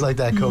has like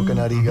that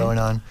coconutty going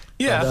on.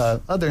 Yeah.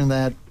 But, other than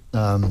that,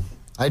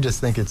 I just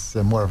think it's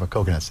more of a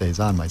coconut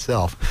Saison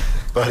myself.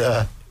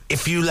 But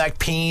if you like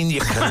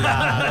pina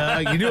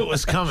colada, you knew it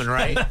was coming,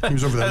 right? He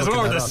was over there. That's looking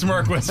more that with a up.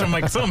 smirk with some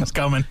like something's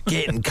coming.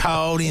 Getting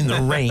caught in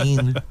the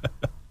rain.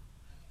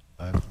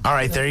 All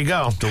right, there you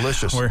go.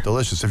 Delicious.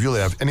 If you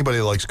have anybody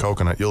that likes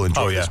coconut, you'll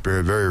enjoy this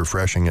beer. Very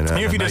refreshing and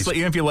even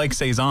if you like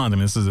Saison, I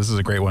mean, this is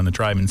a great one to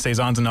try. I mean,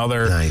 Saison's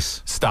another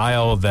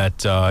style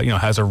that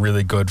has a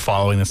really good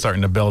following that's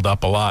starting to build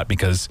up a lot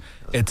because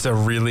it's a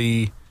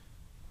really.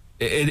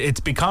 It's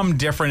become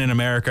different in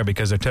America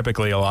because they're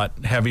typically a lot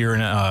heavier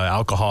in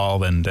alcohol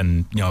than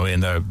in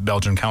the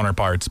Belgian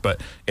counterparts.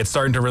 But it's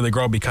starting to really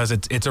grow because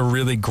it's a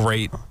really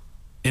great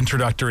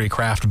introductory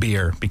craft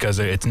beer because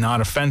it's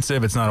not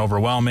offensive, it's not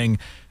overwhelming,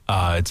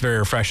 it's very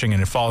refreshing,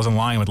 and it falls in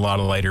line with a lot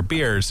of lighter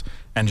beers.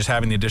 And just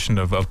having the addition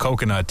of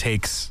coconut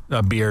takes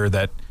a beer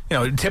that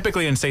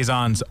typically in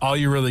Saisons, all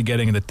you're really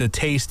getting, the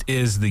taste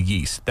is the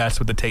yeast. That's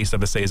what the taste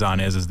of a Saison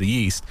is the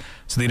yeast.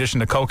 So the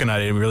addition of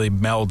coconut, it really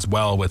melds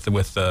well with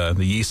the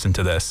yeast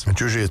into this.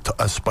 It's usually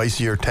a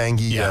spicier,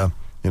 tangy, kind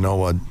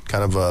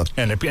of a...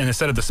 And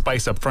instead of the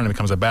spice up front, it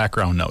becomes a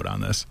background note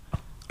on this.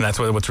 And that's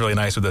what's really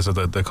nice with this, is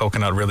the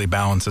coconut really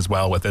balances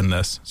well within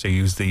this. So you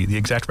use the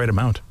exact right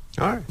amount.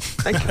 All right.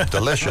 Thank you.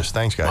 Delicious.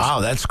 Thanks, guys. Wow,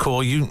 that's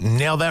cool. You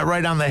nailed that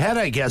right on the head,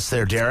 I guess,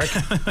 there, Derek.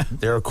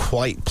 They're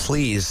quite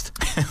pleased.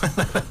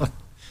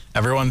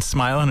 Everyone's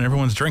smiling and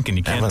everyone's drinking.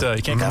 You can't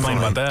complain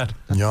about that.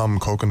 Yum,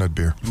 coconut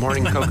beer.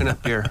 Morning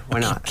coconut beer. Why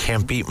not?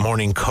 Can't beat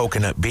morning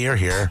coconut beer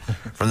here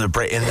from the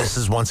break. And this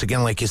is, once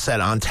again, like you said,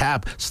 on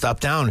tap. Stop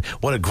down.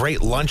 What a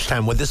great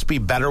lunchtime. Would this be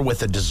better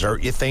with a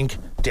dessert, you think,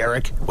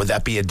 Derek? Would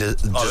that be a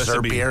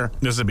dessert beer?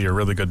 This would be a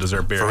really good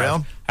dessert beer. For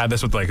real? Have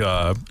this with like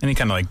any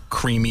kind of like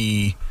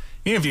creamy...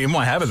 Even if you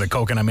want to have it as a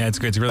coconut,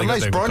 it's really a good.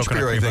 Nice brunch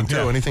beer, I think, too.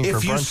 Yeah. Anything for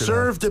if you brunch.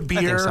 served a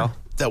beer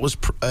that was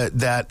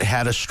that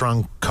had a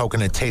strong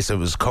coconut taste, it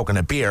was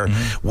coconut beer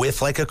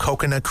with like a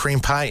coconut cream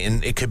pie,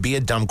 and it could be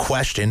a dumb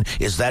question.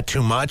 Is that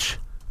too much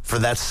for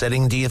that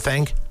setting, do you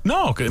think?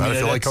 No, Not if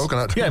you like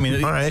coconut. Yeah, I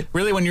mean, all right.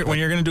 Really, when you're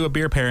going to do a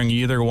beer pairing,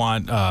 you either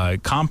want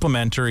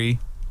complementary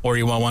or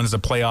you want ones to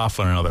play off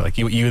one another. Like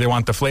you either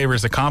want the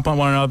flavors to complement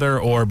one another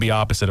or be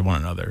opposite of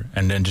one another,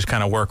 and then just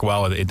kind of work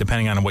well with it,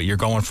 depending on what you're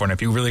going for. And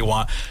if you really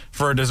want,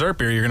 for a dessert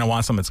beer, you're going to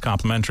want something that's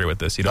complementary with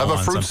this. You don't have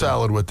want a fruit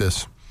salad with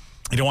this.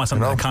 You don't want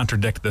something to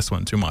contradict this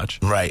one too much.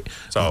 Right.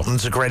 So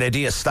it's a great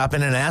idea. Stop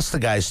in and ask the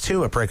guys,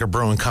 too, at Breaker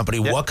Brewing Company,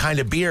 what kind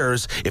of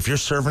beers, if you're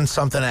serving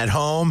something at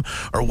home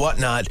or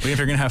whatnot. If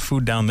you're going to have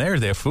food down there,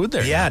 they have food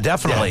there. Yeah,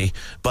 definitely. Yeah.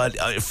 But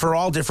for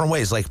all different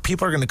ways. Like,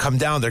 people are going to come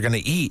down, they're going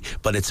to eat.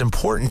 But it's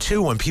important,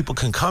 too, when people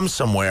can come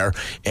somewhere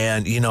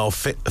and,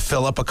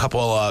 fill up a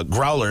couple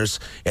growlers,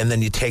 and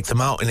then you take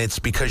them out, and it's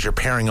because you're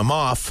pairing them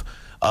off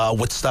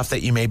with stuff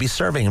that you may be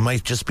serving. It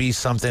might just be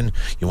something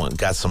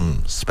got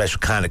some special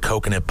kind of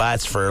coconut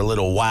bites for a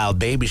little wild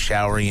baby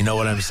shower. You know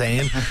what I'm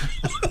saying?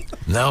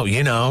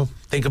 No,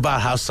 think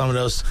about how some of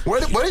those. Where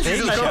did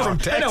you just come from?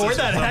 Texas? I know where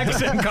that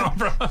accent come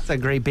from. It's a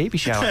great baby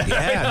shower.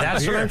 Yeah,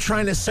 that's what I'm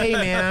trying to say,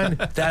 man.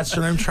 That's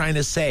what I'm trying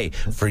to say.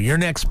 For your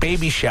next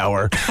baby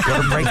shower,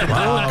 go to Breaker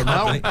Brewing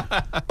Company.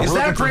 Is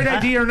that a great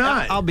idea or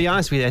not? I'll be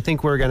honest with you. I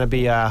think we're going to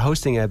be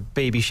hosting a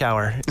baby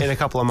shower in a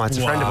couple of months.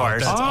 A friend of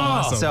ours. That's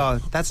awesome. So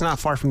that's not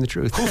far from the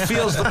truth. Who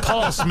feels the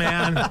pulse,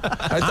 man?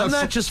 I'm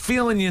not just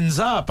feeling yins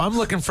up. I'm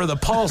looking for the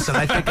pulse, and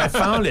I think I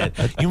found it.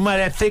 You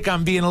might think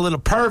I'm being a little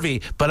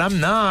pervy, but I'm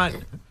not.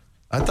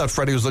 I thought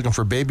Freddie was looking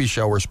for baby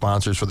shower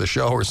sponsors for the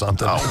show or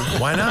something. Oh,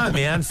 why not,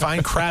 man?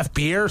 Fine craft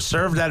beer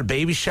served at a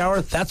baby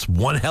shower. That's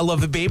one hell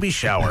of a baby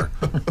shower.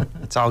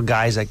 It's all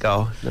guys that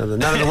go. None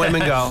of the women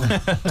go.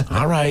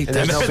 All right. And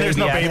there's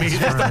no baby.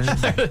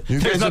 You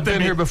guys have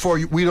been here before.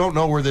 We don't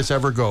know where this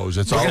ever goes.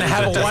 It's We're always going to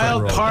have a different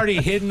wild road.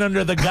 party hidden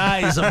under the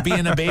guise of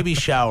being a baby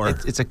shower.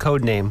 It's a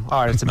code name.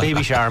 All right, it's a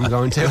baby shower I'm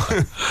going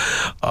to.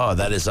 Oh,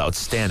 that is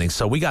outstanding.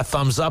 So we got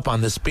thumbs up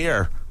on this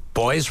beer.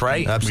 Boys,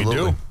 right?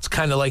 Absolutely. We do. It's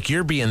kind of like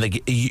you're being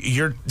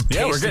you're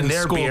Yeah, we're tasting getting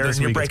their schooled beer this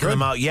and you're week. It's breaking good.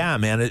 them out. Yeah,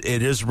 man, it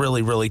is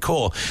really, really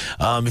cool.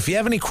 If you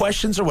have any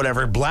questions or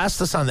whatever,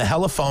 blast us on the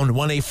telephone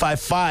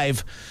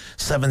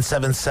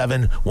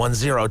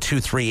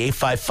 1-855-777-1023,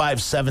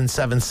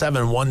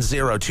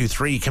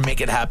 855-777-1023. You can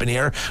make it happen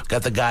here. We've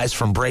got the guys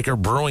from Breaker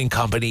Brewing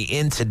Company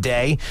in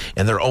today,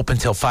 and they're open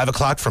till 5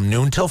 o'clock from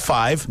noon till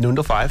 5. Noon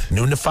to 5.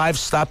 Noon to 5.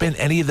 Stop in.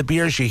 Any of the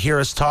beers you hear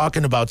us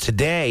talking about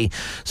today,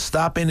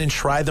 stop in and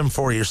try them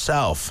for yourself.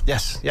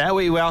 Yes. Yeah,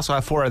 we also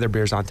have 4 other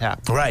beers on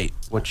tap, Right.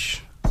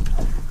 which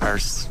are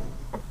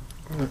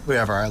We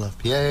have our I Love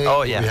PA.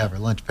 Oh, yeah. We have our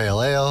Lunch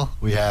Pale Ale.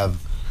 We have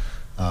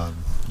our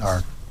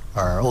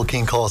Old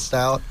King Cole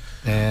Stout.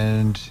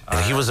 And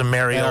He was a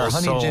merry our old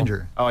Honey soul.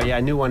 Ginger. Oh, yeah,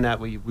 a new one that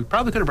we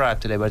probably could have brought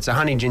up today, but it's a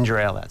honey ginger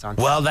ale that's on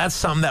tap. Well, that's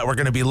something that we're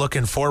going to be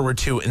looking forward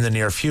to in the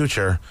near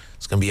future.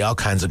 It's going to be all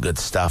kinds of good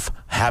stuff.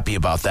 Happy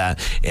about that.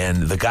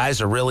 And the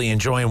guys are really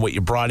enjoying what you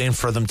brought in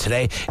for them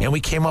today. And we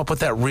came up with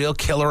that real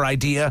killer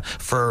idea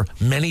for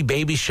many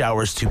baby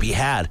showers to be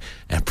had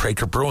at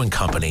Breaker Brewing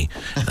Company.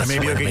 That's Maybe the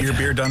way you'll to get make your it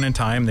beer done in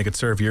time. They could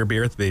serve your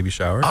beer at the baby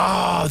shower.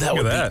 Oh, that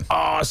Look would at be that.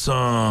 awesome.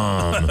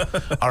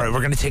 All right, we're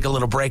going to take a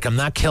little break. I'm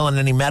not killing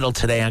any metal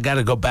today. I got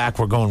to go back.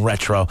 We're going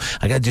retro.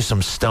 I got to do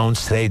some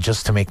Stones today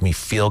just to make me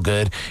feel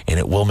good, and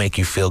it will make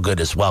you feel good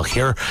as well.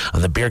 Here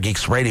on the Beer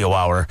Geeks Radio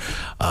Hour,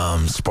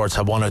 Sports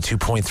Hub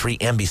 102.3,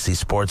 NBC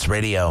Sports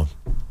Radio. On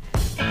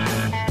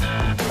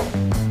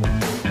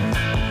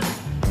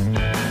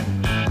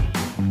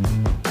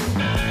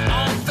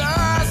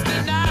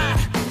Thursday night,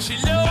 she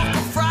looked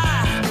a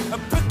fry, a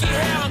picky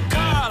hair and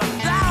collar,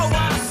 thou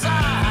on the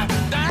side.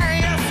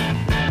 Dance,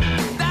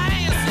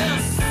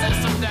 dance,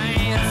 sister,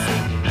 dance.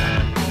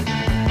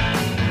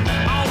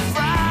 On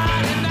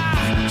Friday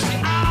night, she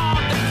on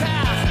the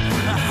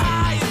couch, a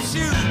high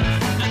shoe,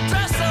 a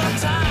dress so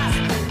tight.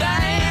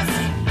 Dance,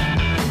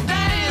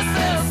 dance,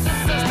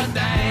 sister,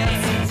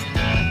 dance.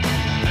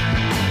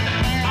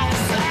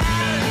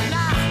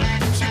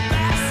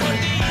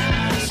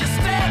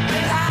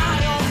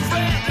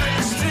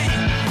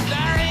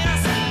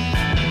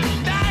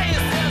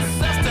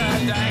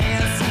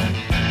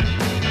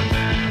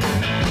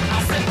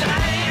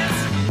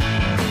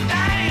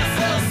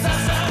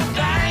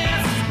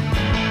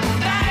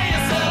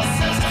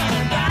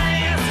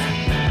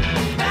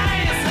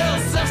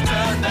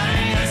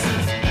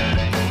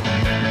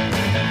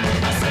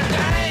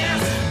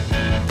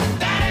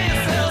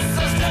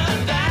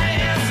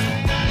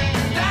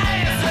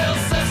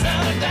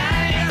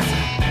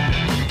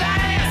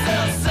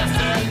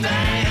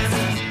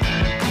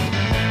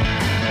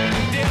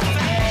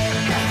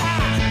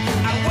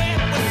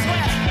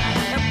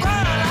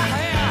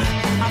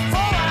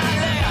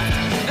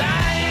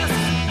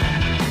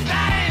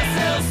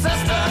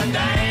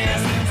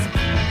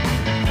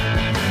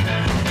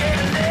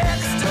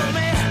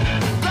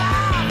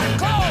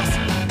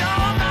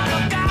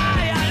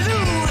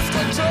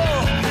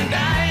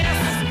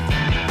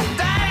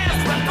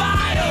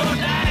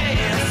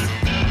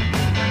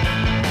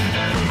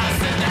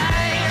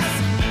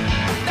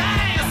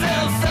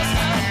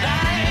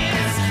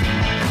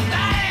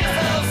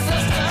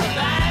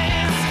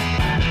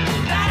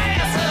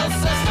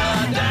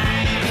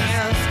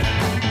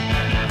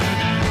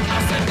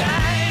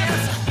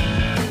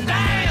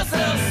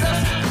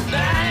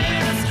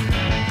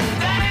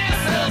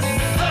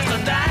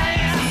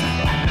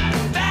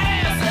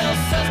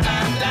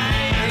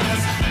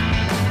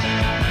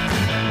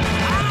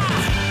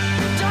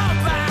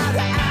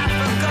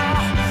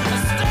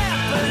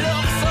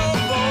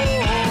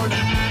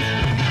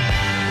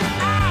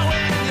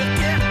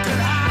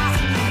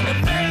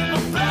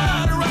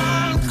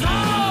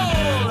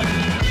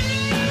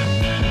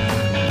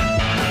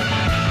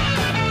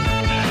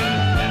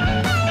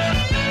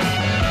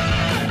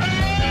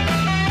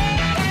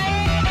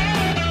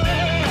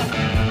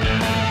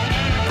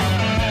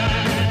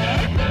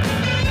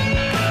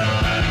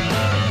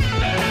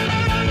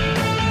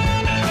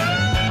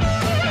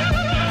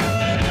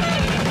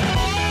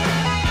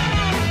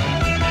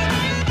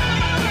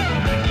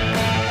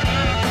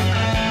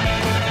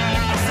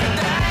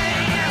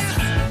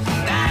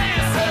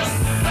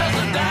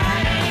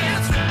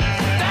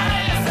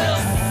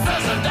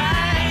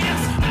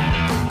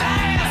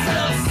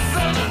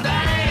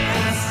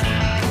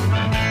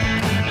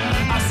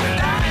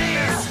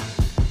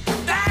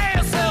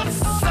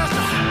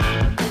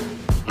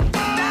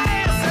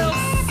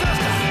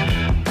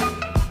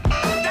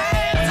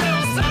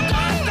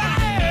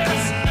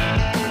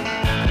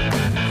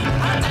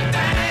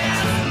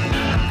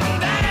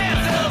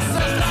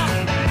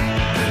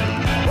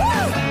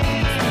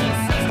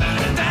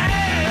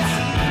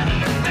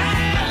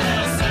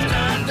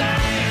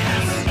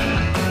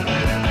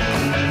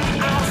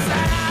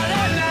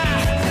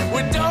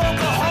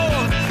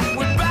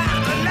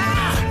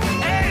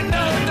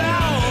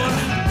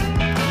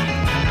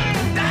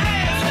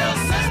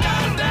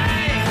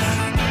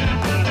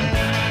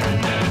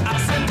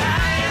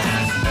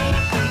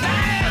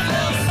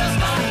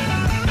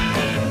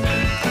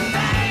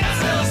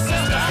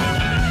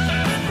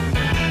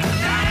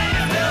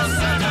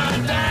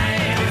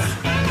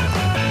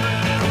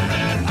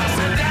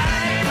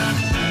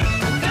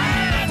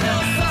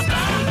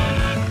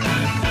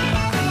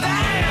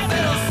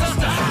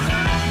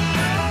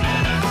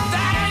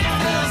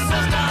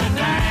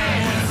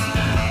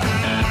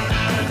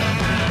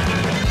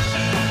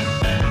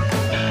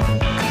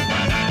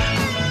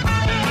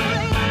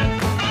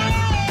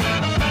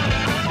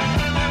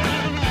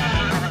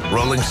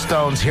 Rolling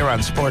Stones here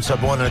on Sports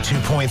Hub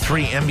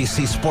 102.3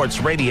 NBC Sports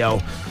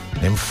Radio.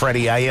 I'm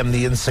Freddie. I am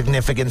the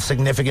insignificant,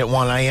 significant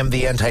one. I am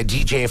the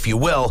anti-DJ, if you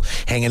will.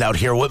 Hanging out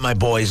here with my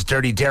boys,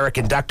 Dirty Derek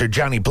and Dr.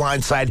 Johnny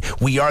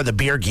Blindside. We are the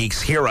Beer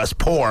Geeks. Hear us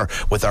pour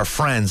with our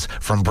friends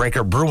from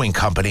Breaker Brewing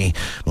Company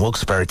in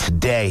Wilkes-Barre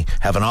today,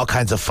 having all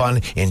kinds of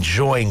fun,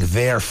 enjoying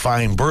their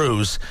fine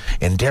brews.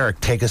 And Derek,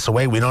 take us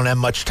away. We don't have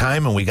much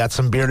time, and we got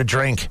some beer to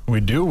drink.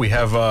 We do. We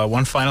have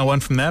one final one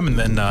from them, and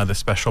then the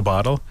special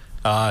bottle.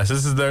 So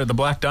this is the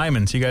Black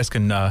Diamonds. You guys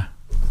can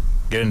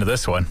get into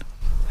this one.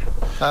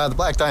 The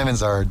Black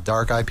Diamonds are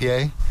dark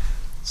IPA,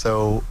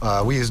 so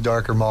we use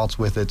darker malts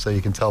with it, so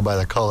you can tell by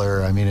the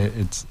color. I mean,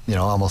 it's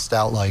almost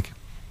stout-like,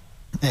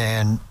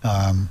 and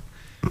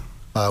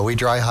we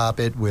dry hop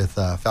it with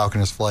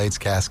Falconer's Flights,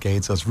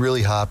 Cascade, so it's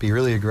really hoppy,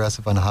 really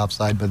aggressive on the hop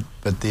side,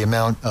 but the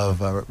amount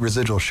of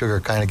residual sugar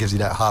kind of gives you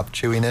that hop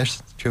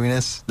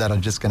chewiness that are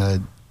just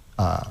going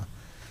to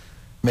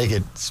make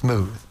it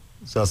smooth.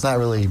 So it's not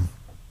really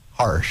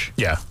harsh.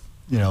 Yeah.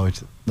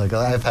 It's like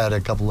I've had a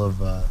couple of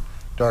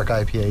dark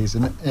IPAs,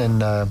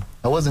 and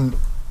I wasn't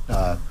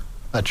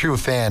a true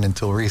fan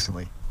until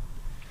recently.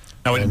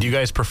 Now, do you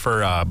guys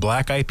prefer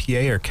black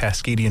IPA or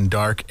Cascadian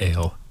Dark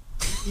Ale?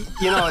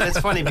 It's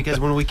funny because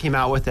when we came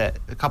out with it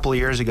a couple of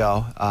years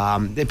ago,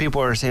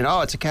 people were saying,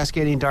 "Oh, it's a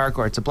Cascadian Dark"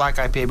 or "It's a black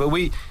IPA,"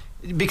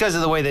 but because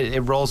of the way that it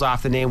rolls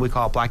off the name, we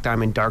call it Black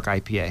Diamond Dark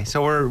IPA.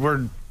 So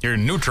you're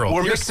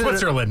neutral. You're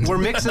Switzerland. We're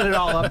mixing it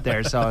all up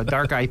there. So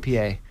Dark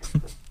IPA.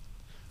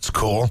 It's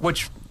cool.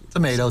 Which.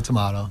 Tomato.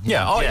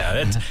 Yeah. Oh,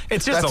 yeah.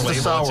 It's just That's a label. The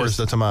sour is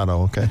the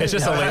tomato. Okay. It's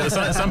just a label.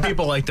 Some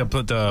people like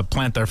to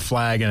plant their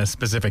flag in a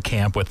specific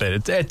camp with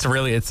it.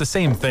 It's the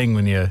same thing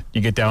when you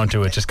get down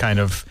to it. Just kind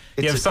of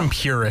you have some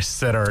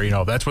purists that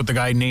are that's what the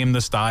guy named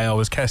the style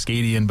was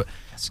Cascadian, but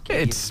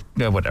it's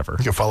whatever.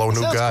 You can follow a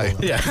new guy.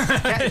 Cool, yeah.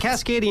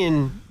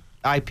 Cascadian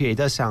IPA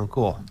does sound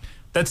cool.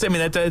 That's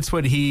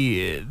what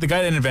the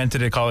guy that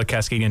invented it called it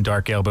Cascadian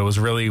Dark Ale, but it was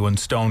really when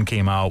Stone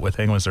came out with, I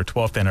think it was their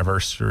 12th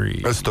anniversary.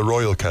 That's the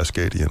Royal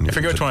Cascadian. I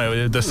forget which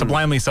one, the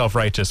Sublimely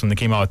Self-Righteous, when they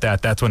came out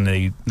with that's when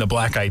the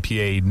Black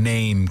IPA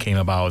name came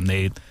about,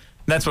 and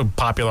that's what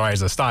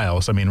popularized the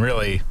style. So, I mean,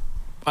 really,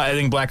 I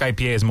think Black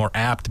IPA is more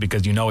apt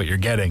because you know what you're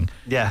getting.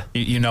 Yeah.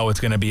 You know it's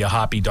going to be a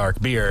hoppy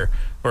dark beer,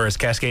 whereas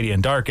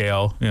Cascadian Dark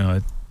Ale,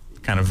 it's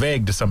kind of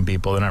vague to some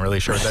people. They're not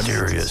really sure what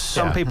that means.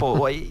 Some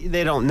people,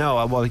 they don't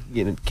know. Well,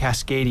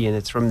 Cascadian,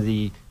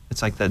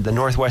 it's like the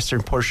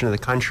northwestern portion of the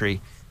country.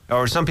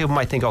 Or some people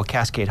might think,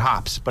 Cascade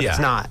hops, but it's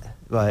not.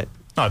 But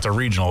no, it's a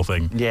regional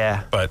thing.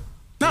 Yeah. But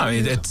no,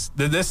 it's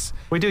this.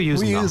 We do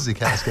use the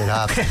Cascade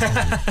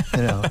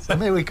hops. So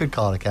maybe we could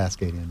call it a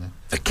Cascadian then.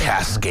 The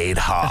Cascade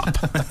Hop.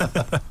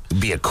 It'd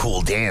be a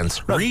cool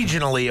dance.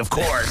 Regionally, of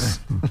course.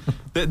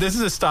 This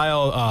is a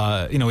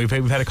style, we've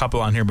had a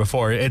couple on here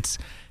before.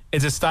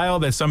 It's a style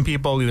that some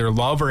people either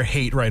love or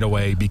hate right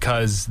away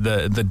because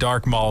the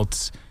dark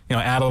malts,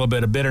 add a little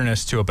bit of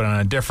bitterness to it, but on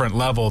a different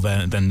level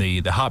than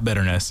the hop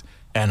bitterness.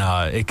 And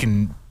it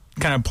can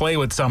kind of play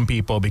with some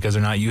people because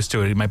they're not used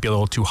to it. It might be a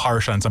little too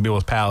harsh on some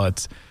people's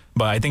palates.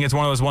 But I think it's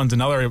one of those ones,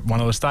 another one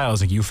of those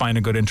styles, like you find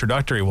a good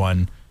introductory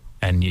one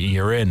and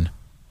you're in.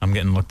 I'm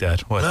getting looked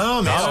at. What?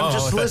 No, man, I'm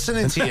just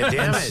listening to you,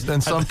 damn it.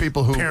 And some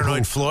people who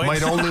Paranoid Floyd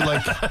might only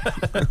like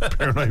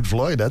Paranoid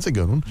Floyd, that's a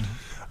good one.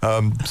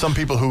 Some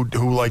people who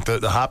like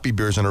the hoppy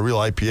beers and are real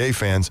IPA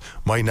fans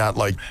might not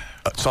like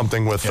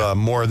something with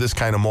more of this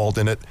kind of malt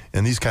in it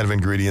and these kind of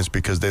ingredients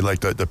because they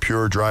like the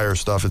pure, drier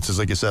stuff. It's just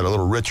like you said, a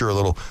little richer, a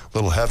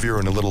little heavier,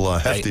 and a little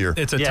heftier.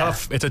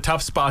 It's a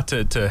tough spot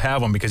to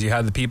have them because you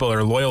have the people that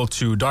are loyal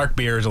to dark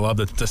beers, that love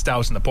the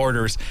stouts and the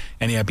porters,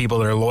 and you have people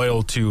that are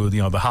loyal to the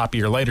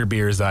hoppier, lighter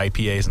beers, the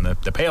IPAs and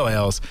the pale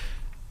ales.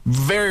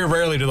 Very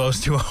rarely do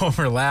those two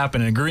overlap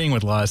and agreeing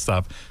with a lot of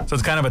stuff. So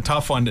it's kind of a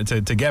tough one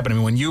to get. But I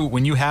mean,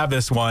 when you have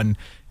this one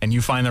and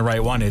you find the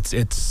right one,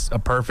 it's a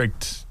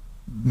perfect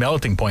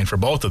melting point for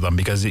both of them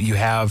because you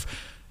have,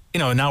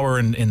 now we're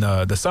in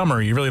the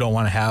summer. You really don't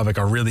want to have like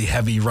a really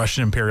heavy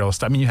Russian Imperial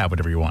stuff. I mean, you have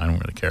whatever you want. I don't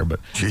really care. But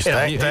jeez,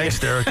 thanks,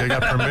 Derek. I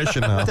got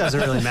permission now. It doesn't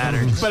really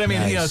matter. But I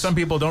mean, some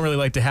people don't really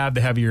like to have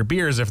the heavier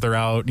beers if they're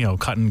out,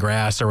 cutting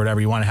grass or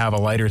whatever. You want to have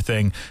a lighter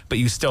thing, but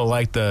you still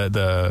like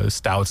the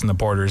stouts and the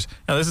porters.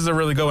 Now, this is a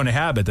really good one to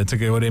have it. That's a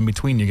good one in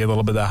between. You get a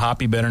little bit of the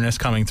hoppy bitterness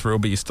coming through,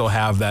 but you still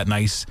have that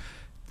nice,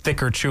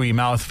 thicker, chewy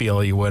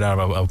mouthfeel you would out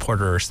of a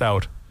porter or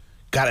stout.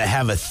 Gotta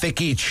have a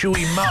thicky,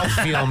 chewy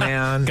mouthfeel,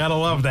 man. Gotta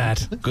love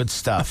that. Good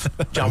stuff.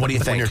 John, what do you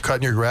When think? you're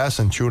cutting your grass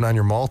and chewing on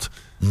your malt,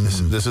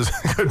 this is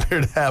a good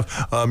beer to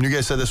have. You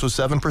guys said this was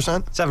 7%?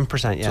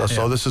 7%, yeah.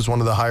 So this is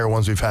one of the higher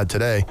ones we've had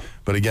today.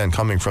 But again,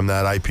 coming from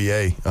that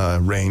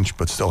IPA range,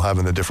 but still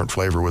having a different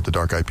flavor with the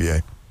dark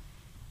IPA.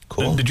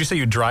 Cool. Did you say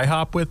you dry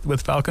hop with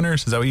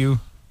Falconers? Is that what you?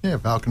 Yeah,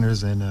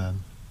 Falconers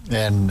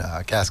and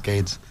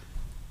Cascades.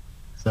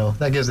 So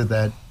that gives it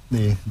the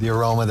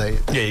aroma that.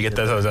 Yeah, you get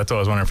that. That's what I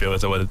was wondering if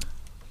that's what.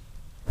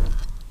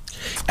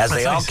 As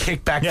they all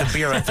kick back the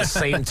beer at the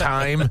same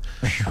time.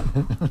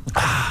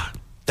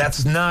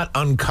 That's not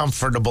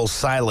uncomfortable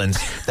silence.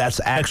 That's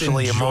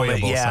actually a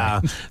moment. enjoyable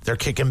Yeah, they're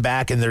kicking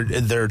back and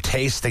they're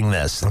tasting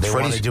this. They want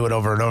Freddie's- to do it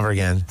over and over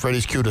again.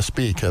 Freddie's cue to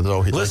speak.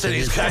 Though he Listen,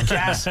 he's got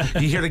gas.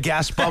 You hear the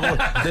gas bubble.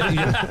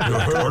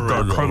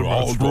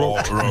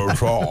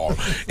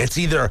 It's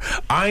either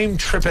I'm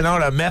tripping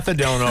out on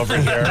methadone over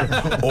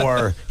here,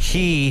 or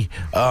he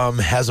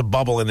has a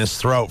bubble in his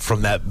throat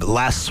from that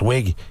last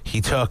swig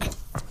he took.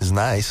 is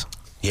nice.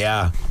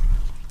 Yeah.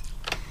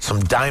 Some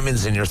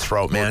diamonds in your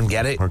throat, man.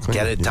 Get it? Or clean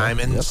Get it. it? Yeah,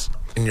 Diamonds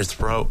in your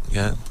throat.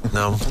 Yeah.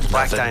 No.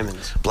 Black Nothing.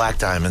 diamonds. Black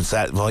diamonds.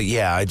 That. Well,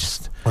 yeah. I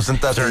just. Wasn't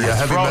that the,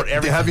 Throat,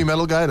 heavy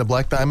metal guy, the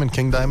Black Diamond,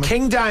 King Diamond?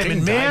 King Diamond,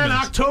 King man.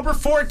 Diamond. October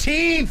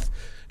 14th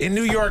in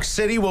New York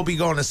City. We'll be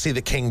going to see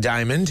the King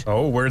Diamond.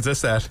 Oh, where's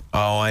this at?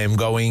 Oh, I am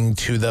going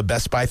to the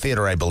Best Buy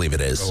Theater, I believe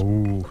it is.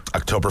 Oh.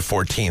 October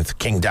 14th,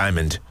 King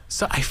Diamond.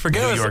 So I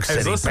forget. New I was York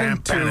City.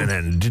 listening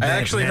to. I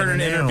actually heard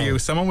an interview.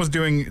 Someone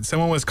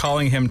was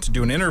calling him to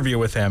do an interview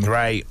with him.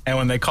 Right. And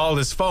when they called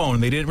his phone,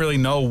 they didn't really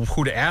know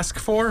who to ask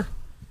for.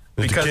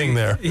 There's a king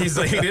there. He's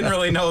like, he didn't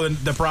really know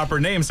the proper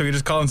name, so he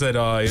just called and said,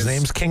 His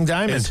name's King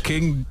Diamond.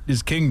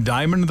 Is King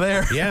Diamond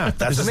there? Yeah,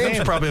 that's his His name's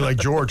name. probably like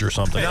George or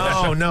something.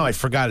 No, I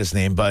forgot his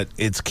name, but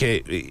he's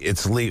King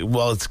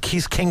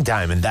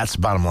Diamond. That's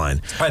the bottom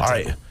line. All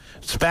right,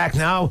 it's back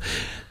now.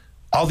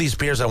 All these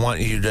beers, I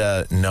want you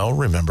to know.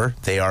 Remember,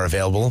 they are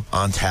available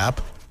on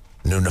tap,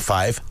 noon to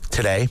 5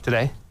 today.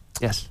 Today?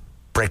 Yes.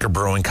 Breaker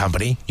Brewing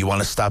Company. You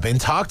want to stop in,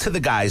 talk to the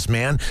guys,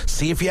 man.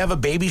 See if you have a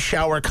baby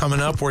shower coming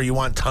up where you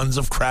want tons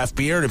of craft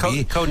beer to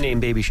be. Codename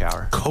Baby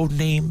Shower.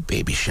 Codename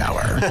Baby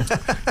Shower.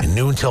 And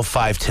noon till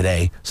 5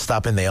 today.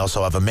 Stop in. They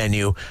also have a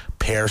menu.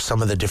 Pair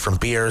some of the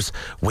different beers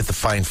with the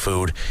fine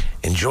food.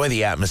 Enjoy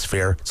the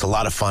atmosphere. It's a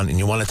lot of fun. And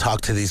you want to talk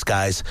to these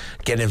guys.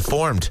 Get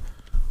informed.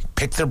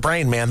 Pick their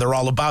brain, man. They're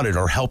all about it.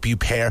 Or help you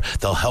pair.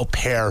 They'll help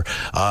pair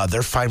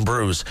their fine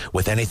brews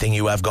with anything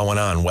you have going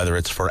on, whether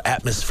it's for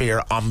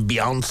atmosphere,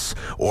 ambiance,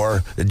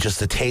 or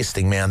just a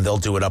tasting, man. They'll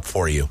do it up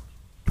for you.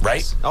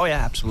 Right? Oh, yeah,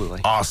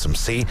 absolutely. Awesome.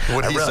 See?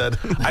 What he said.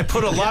 I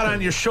put a lot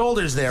on your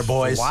shoulders there,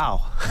 boys.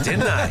 Wow.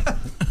 Didn't I?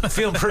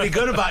 Feeling pretty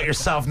good about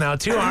yourself now,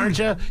 too, aren't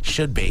you?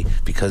 Should be,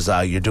 because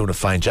you're doing a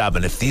fine job.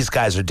 And if these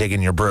guys are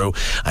digging your brew,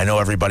 I know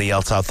everybody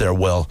else out there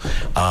will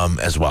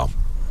as well.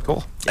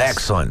 Cool.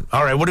 Excellent.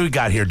 All right, what do we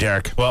got here,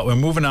 Derek? Well, we're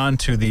moving on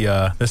to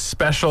the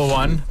special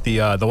one, the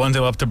ones I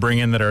love to bring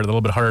in that are a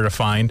little bit harder to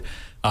find.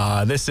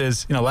 This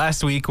is,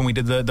 last week when we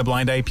did the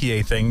blind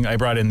IPA thing, I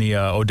brought in the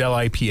Odell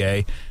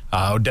IPA.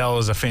 Odell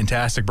is a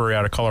fantastic brewery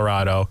out of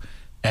Colorado.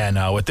 And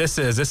what this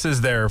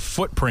is their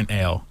footprint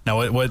ale.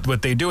 Now,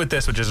 what they do with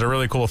this, which is a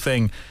really cool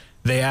thing,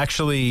 they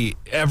actually,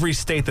 every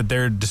state that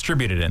they're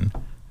distributed in,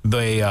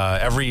 they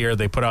every year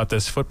they put out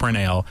this footprint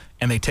ale,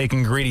 and they take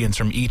ingredients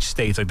from each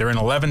state. Like they're in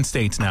 11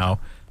 states now,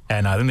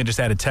 and then they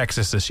just added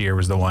Texas this year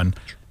was the one,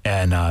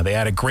 and they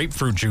added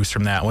grapefruit juice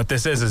from that. What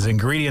this is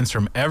ingredients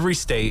from every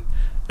state.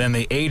 Then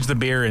they age the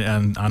beer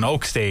on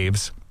oak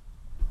staves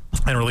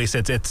and release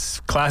it. It's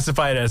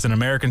classified as an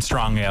American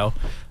strong ale,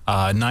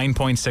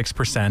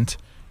 9.6%.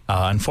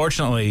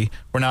 Unfortunately,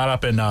 we're not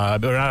up in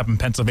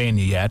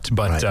Pennsylvania yet,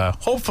 but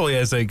hopefully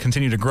as they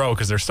continue to grow,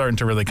 because they're starting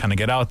to really kind of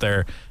get out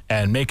there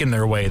and making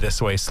their way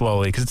this way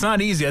slowly, because it's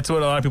not easy. That's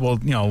what a lot of people,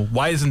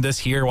 why isn't this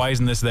here? Why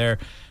isn't this there?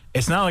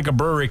 It's not like a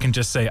brewery can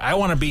just say, I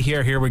want to be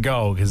here we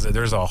go, because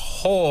there's a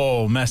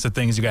whole mess of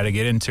things you got to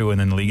get into, and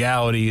then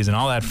legalities and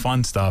all that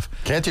fun stuff.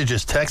 Can't you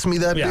just text me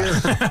that beer?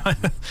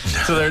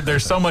 So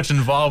there's so much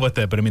involved with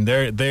it, but I mean,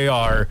 they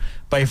are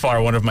by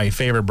far one of my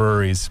favorite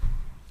breweries.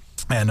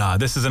 And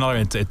this is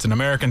another, it's an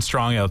American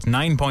strong ale. It's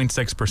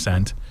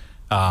 9.6%.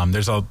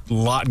 There's a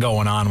lot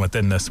going on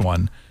within this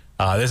one.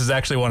 This is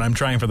actually one I'm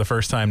trying for the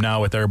first time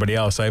now with everybody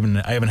else. I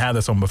haven't had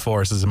this one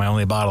before. So this is my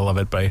only bottle of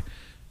it, but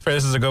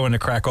this is a good one to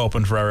crack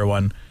open for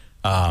everyone.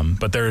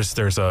 But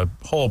there's a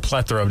whole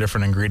plethora of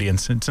different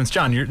ingredients. And since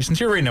John, since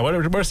you're reading it, what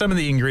are some of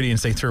the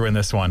ingredients they threw in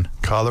this one?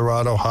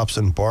 Colorado, hops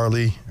and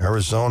barley,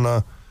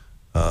 Arizona.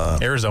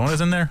 Arizona's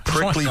in there?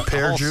 Prickly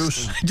pear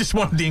juice. I just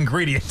wanted the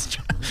ingredients,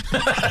 John.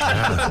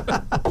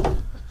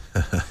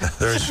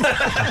 There's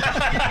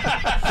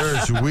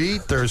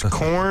wheat, there's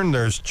corn,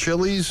 there's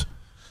chilies,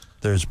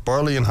 there's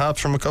barley and hops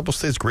from a couple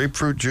states,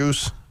 grapefruit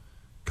juice, a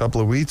couple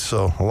of wheats,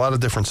 so a lot of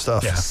different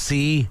stuff. Yeah.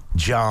 See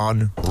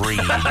John Reed.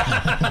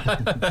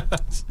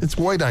 It's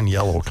white on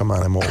yellow. Come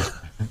on, I'm old.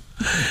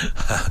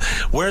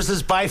 Where's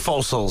his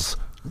bifocals?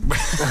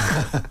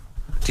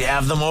 Do you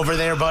have them over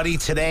there, buddy,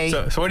 today?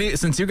 So what do you,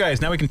 since you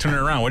guys, now we can turn it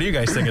around, what do you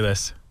guys think of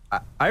this?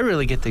 I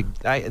really get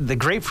the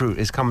grapefruit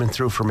is coming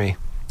through for me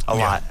a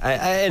lot.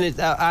 And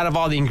out of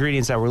all the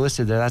ingredients that were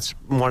listed there, that's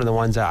one of the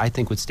ones that I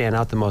think would stand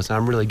out the most. And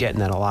I'm really getting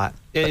that a lot.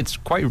 It's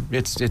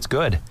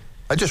good.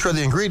 I just read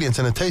the ingredients,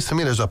 and it tastes to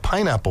me there's a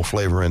pineapple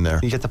flavor in there.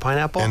 You get the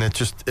pineapple? And I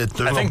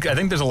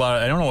think there's a lot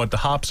of, I don't know what the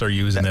hops are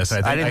used in this.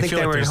 I didn't think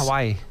they were in there's-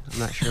 Hawaii. I'm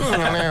not sure.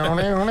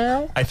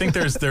 I think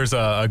there's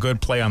a good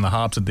play on the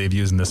hops that they've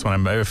used in this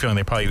one. I have a feeling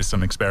they probably used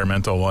some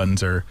experimental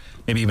ones, or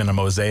maybe even a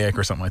mosaic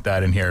or something like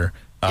that in here.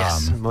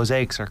 Yes,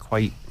 mosaics are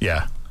quite.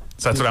 Yeah.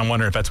 So that's what I'm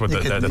wondering if that's what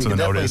that's what the note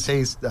definitely is.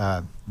 Taste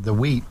the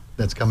wheat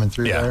that's coming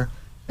through Yeah. there,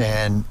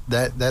 and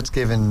that's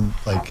given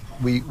like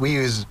we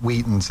use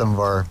wheat in some of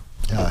our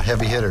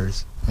heavy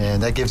hitters,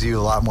 and that gives you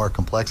a lot more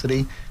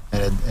complexity,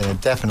 and it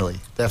definitely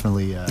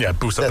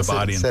boosts up the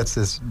body and sets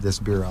this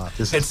beer off.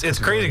 It's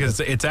crazy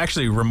because it's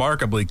actually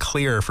remarkably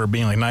clear for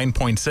being like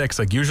 9.6.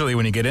 Like usually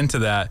when you get into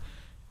that,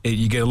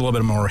 you get a little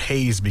bit more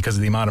haze because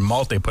of the amount of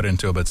malt they put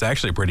into it, but it's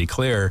actually pretty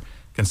clear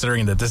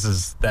considering that this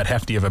is that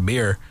hefty of a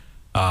beer.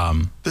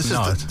 This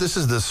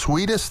is the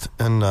sweetest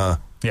and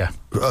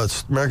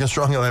American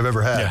Strong Ale I've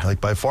ever had. Yeah. Like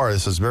by far,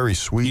 this is very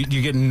sweet.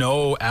 You get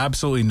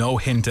absolutely no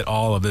hint at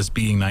all of this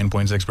being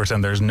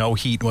 9.6%. There's no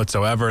heat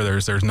whatsoever.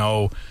 There's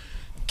no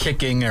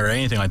kicking or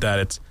anything like that.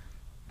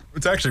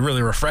 It's actually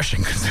really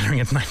refreshing considering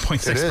it's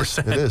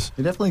 9.6%. It is.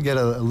 You definitely get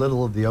a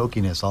little of the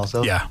oakiness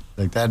also. Yeah.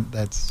 Like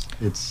that's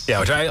it's. Yeah,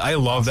 which I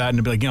love that.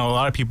 And like, a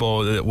lot of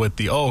people with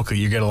the oak,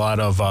 you get a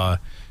lot of.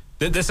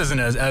 This isn't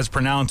as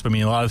pronounced, but I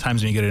mean, a lot of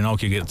times when you get an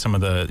oak, you get some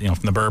of the,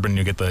 from the bourbon,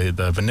 you get the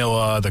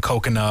vanilla, the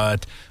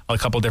coconut, a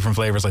couple different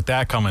flavors like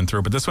that coming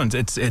through. But this one's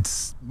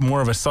it's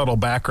more of a subtle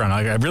background.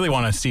 I really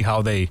want to see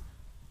how they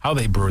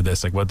brew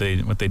this, like what they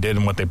did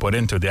and what they put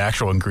into the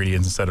actual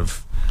ingredients instead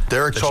of.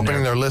 Derek's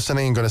hoping they're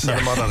listening and going to send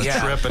them out on a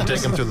trip and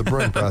take them through the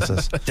brewing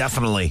process.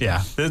 Definitely.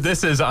 Yeah,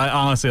 this is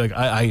honestly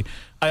like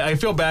I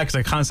feel bad because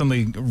I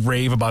constantly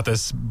rave about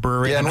this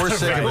brewery. Yeah, and we're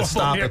sick of it.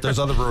 Stop it. There's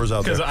other brewers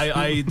out there.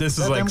 Because this is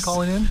Is that like them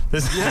calling in?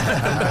 This,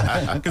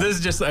 because this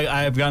is just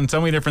I've gotten so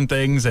many different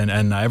things, and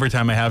every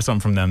time I have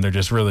something from them, they're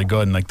just really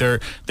good, and like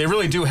they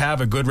really do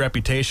have a good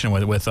reputation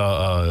with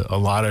a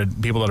lot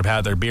of people that have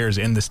had their beers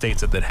in the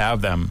states that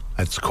have them.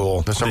 That's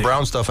cool. There's some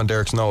brown stuff on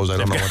Derek's nose. I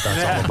don't know what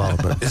that's all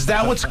about. But Is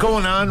that what's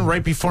going on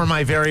right before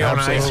my very own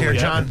eyes here, Absolutely,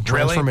 John? yeah.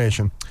 Really?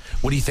 Transformation.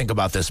 What do you think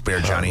about this beer,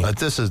 Johnny?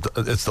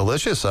 It's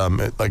delicious.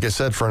 Like I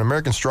said, for an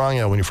American Strong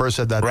Ale, when you first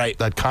said that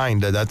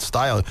that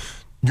style,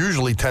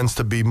 usually tends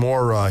to be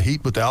more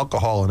heat with the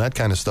alcohol and that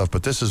kind of stuff.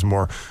 But this is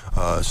more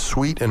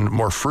sweet and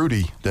more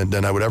fruity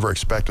than I would ever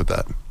expect with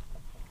that.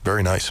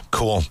 Very nice.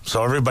 Cool.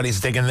 So everybody's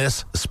digging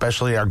this,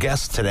 especially our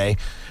guests today,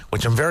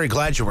 which I'm very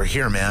glad you were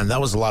here, man. That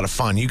was a lot of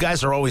fun. You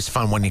guys are always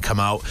fun when you come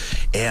out,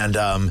 and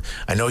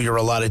I know you're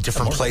a lot of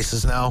different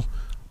places now.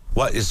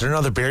 What, is there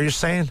another beer you're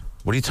saying?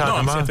 What are you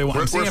talking about?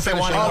 I'm seeing if they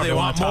want, Oh, they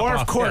want more?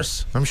 Of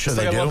course. I'm sure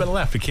they got do. a little bit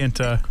left. We can't,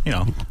 I'm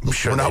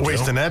sure We're not they do.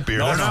 wasting that beer.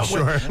 No, that's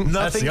we're not. for sure.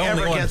 Nothing the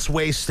only ever one. gets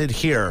wasted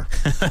here.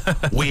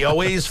 We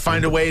always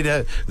find a way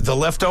to. The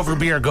leftover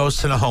beer goes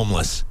to the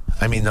homeless.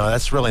 I mean, no,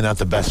 that's really not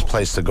the best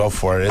place to go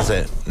for it, is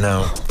it?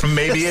 No.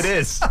 maybe it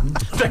is.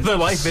 Their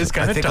life is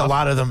kind I of think tough. a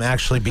lot of them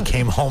actually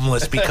became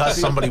homeless because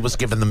somebody was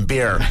giving them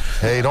beer.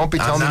 Hey, don't be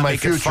I'm telling me not my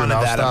making future fun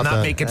now. of that. I'm Stop not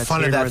that. making That's fun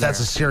of here or that. That's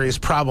a there. serious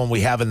problem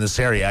we have in this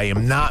area. I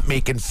am not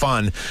making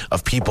fun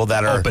of people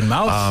that are Open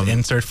mouth,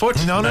 insert foot.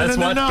 No, That's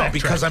what backtrack.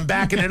 because I'm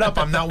backing it up.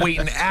 I'm not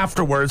waiting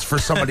afterwards for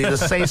somebody to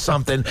say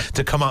something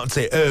to come out and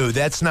say, "Oh,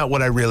 that's not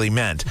what I really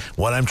meant."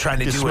 What I'm trying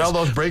to You do smell is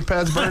those brake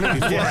pads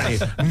burning?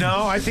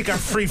 No, I think I'm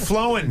free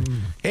flowing.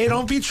 Hey,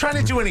 don't be trying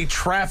to do any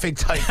traffic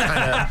type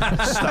kind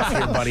of stuff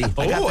here, buddy.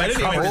 Oh, I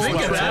didn't even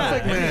think of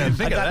that. I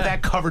got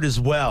that covered as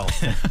well.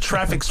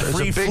 Traffic's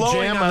free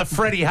flowing on the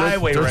Freddie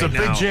Highway There's right a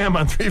big now. jam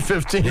on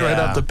 315 right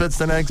Yeah. off the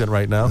Pittston exit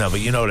right now. No, but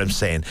you know what I'm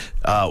saying.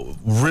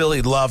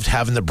 Really loved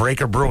having the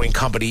Breaker Brewing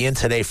Company in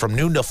today from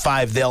noon to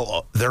 5.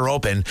 They're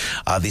open.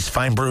 These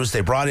fine brews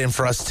they brought in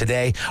for us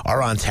today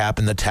are on tap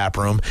in the tap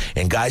room.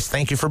 And guys,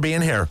 thank you for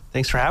being here.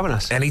 Thanks for having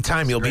us.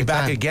 Anytime. You'll be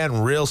back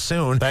again real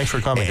soon. Thanks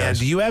for coming, and guys.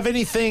 do you have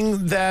anything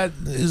that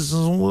is a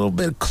little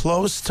bit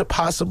close to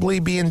possibly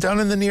being done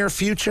in the near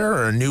future,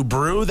 or a new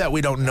brew that we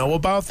don't know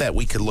about that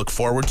we could look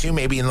forward to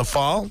maybe in the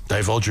fall?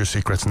 Divulge your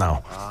secrets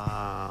now.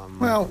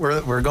 Well,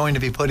 we're going to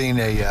be putting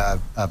a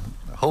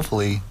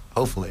hopefully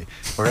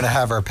we're going to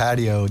have our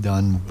patio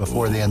done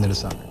before the end of the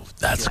summer.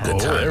 That's a good Oh,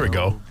 time. there we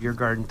go. Beer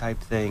garden type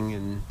thing,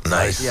 and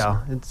Nice. Yeah,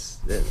 it's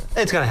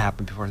gonna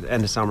happen before the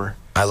end of summer.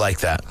 I like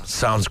that.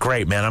 Sounds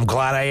great, man. I'm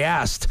glad I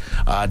asked.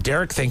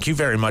 Derek, thank you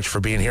very much for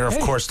being here. Of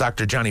course,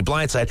 Dr. Johnny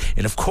Blindside.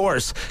 And, of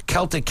course,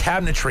 Celtic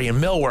Cabinetry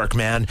and Millwork,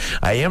 man.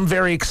 I am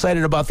very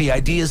excited about the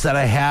ideas that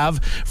I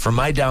have for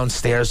my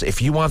downstairs.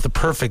 If you want the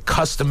perfect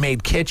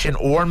custom-made kitchen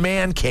or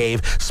man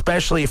cave,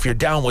 especially if you're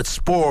down with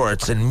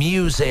sports and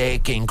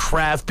music and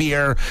craft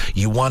beer,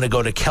 you want to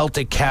go to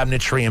Celtic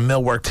Cabinetry and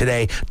Millwork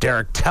today.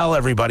 Derek, tell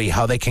everybody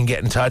how they can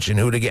get in touch and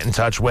who to get in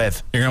touch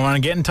with. You're going to want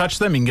to get in touch with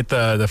them. You can get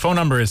the phone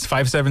number is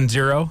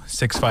 570-654-1461.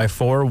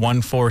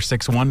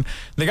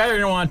 The guy you're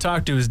going to want to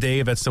talk to is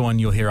Dave. That's the one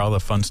you'll hear all the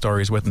fun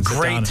stories with and sit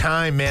Great down and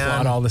time, man.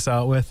 plot all this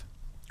out with.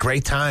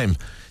 Great time.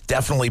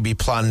 definitely be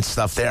plotting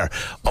stuff there.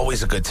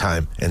 Always a good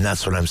time, and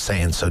that's what I'm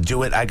saying. So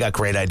do it. I got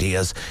great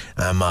ideas.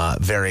 I'm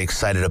very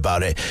excited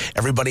about it.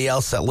 Everybody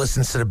else that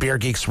listens to the Beer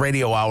Geeks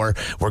Radio Hour,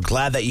 we're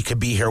glad that you could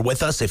be here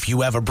with us. If you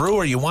have a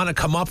brewer, you want to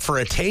come up for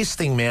a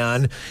tasting,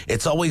 man,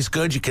 it's always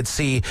good. You could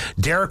see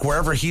Derek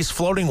wherever he's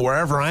floating,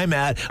 wherever I'm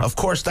at. Of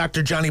course,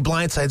 Dr. Johnny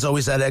Blindside's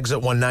always at Exit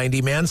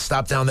 190, man.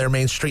 Stop down there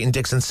Main Street in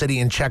Dixon City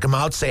and check him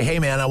out. Say, hey,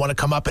 man, I want to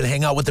come up and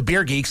hang out with the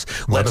Beer Geeks.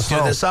 Let's do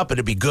this up.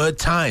 It'll be good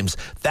times.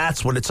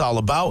 That's what it's all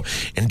about.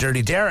 And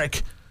Dirty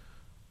Derek,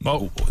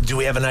 well, do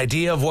we have an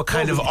idea of what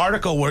kind of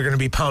article we're going to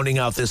be pounding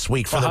out this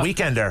week for the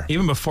Weekender?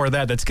 Even before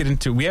that, let's get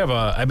into,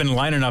 I've been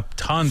lining up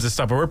tons of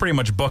stuff, but we're pretty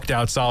much booked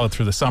out solid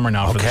through the summer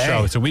now for the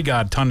show. So we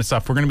got a ton of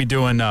stuff. We're going to be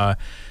doing a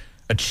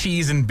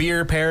cheese and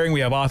beer pairing.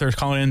 We have authors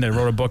calling in that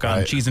wrote a book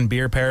on cheese and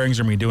beer pairings.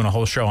 We're going to be doing a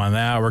whole show on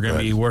that. We're going to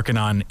be working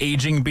on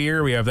aging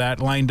beer. We have that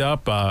lined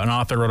up. An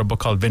author wrote a book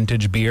called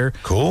Vintage Beer.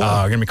 Cool.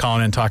 We're going to be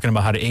calling in talking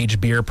about how to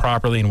age beer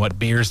properly and what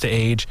beers to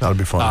age. That'll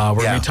be fun.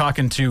 We're going to be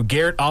talking to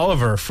Garrett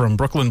Oliver from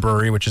Brooklyn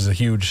Brewery, which is a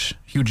huge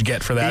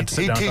get for that.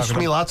 He teaches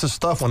me lots of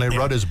stuff when I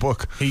read his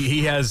book.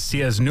 He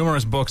has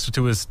numerous books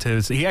to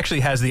his. He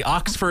actually has the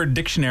Oxford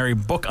Dictionary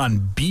book on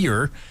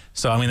beer.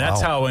 So, I mean,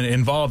 that's how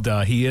involved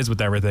he is with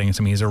everything.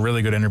 So, I mean, he's a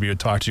really good interview to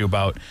talk to you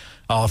about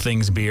all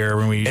things beer.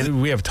 When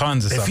we have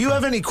tons of stuff. If you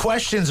have any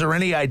questions or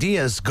any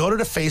ideas, go to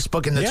the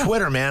Facebook and the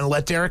Twitter, man.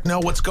 Let Derek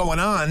know what's going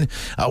on.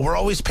 We're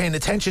always paying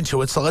attention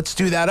to it, so let's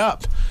do that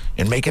up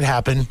and make it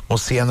happen. We'll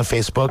see you on the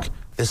Facebook.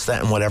 This,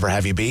 that, and whatever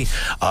have you be.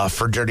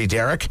 For Dirty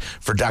Derek,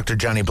 for Dr.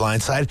 Johnny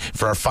Blindside,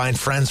 for our fine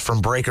friends from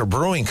Breaker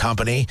Brewing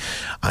Company,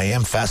 I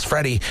am Fast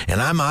Freddy,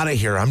 and I'm out of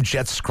here. I'm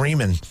Jet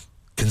Screaming.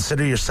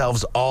 Consider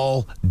yourselves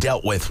all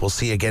dealt with. We'll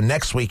see you again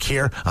next week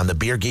here on the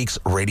Beer Geeks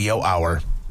Radio Hour.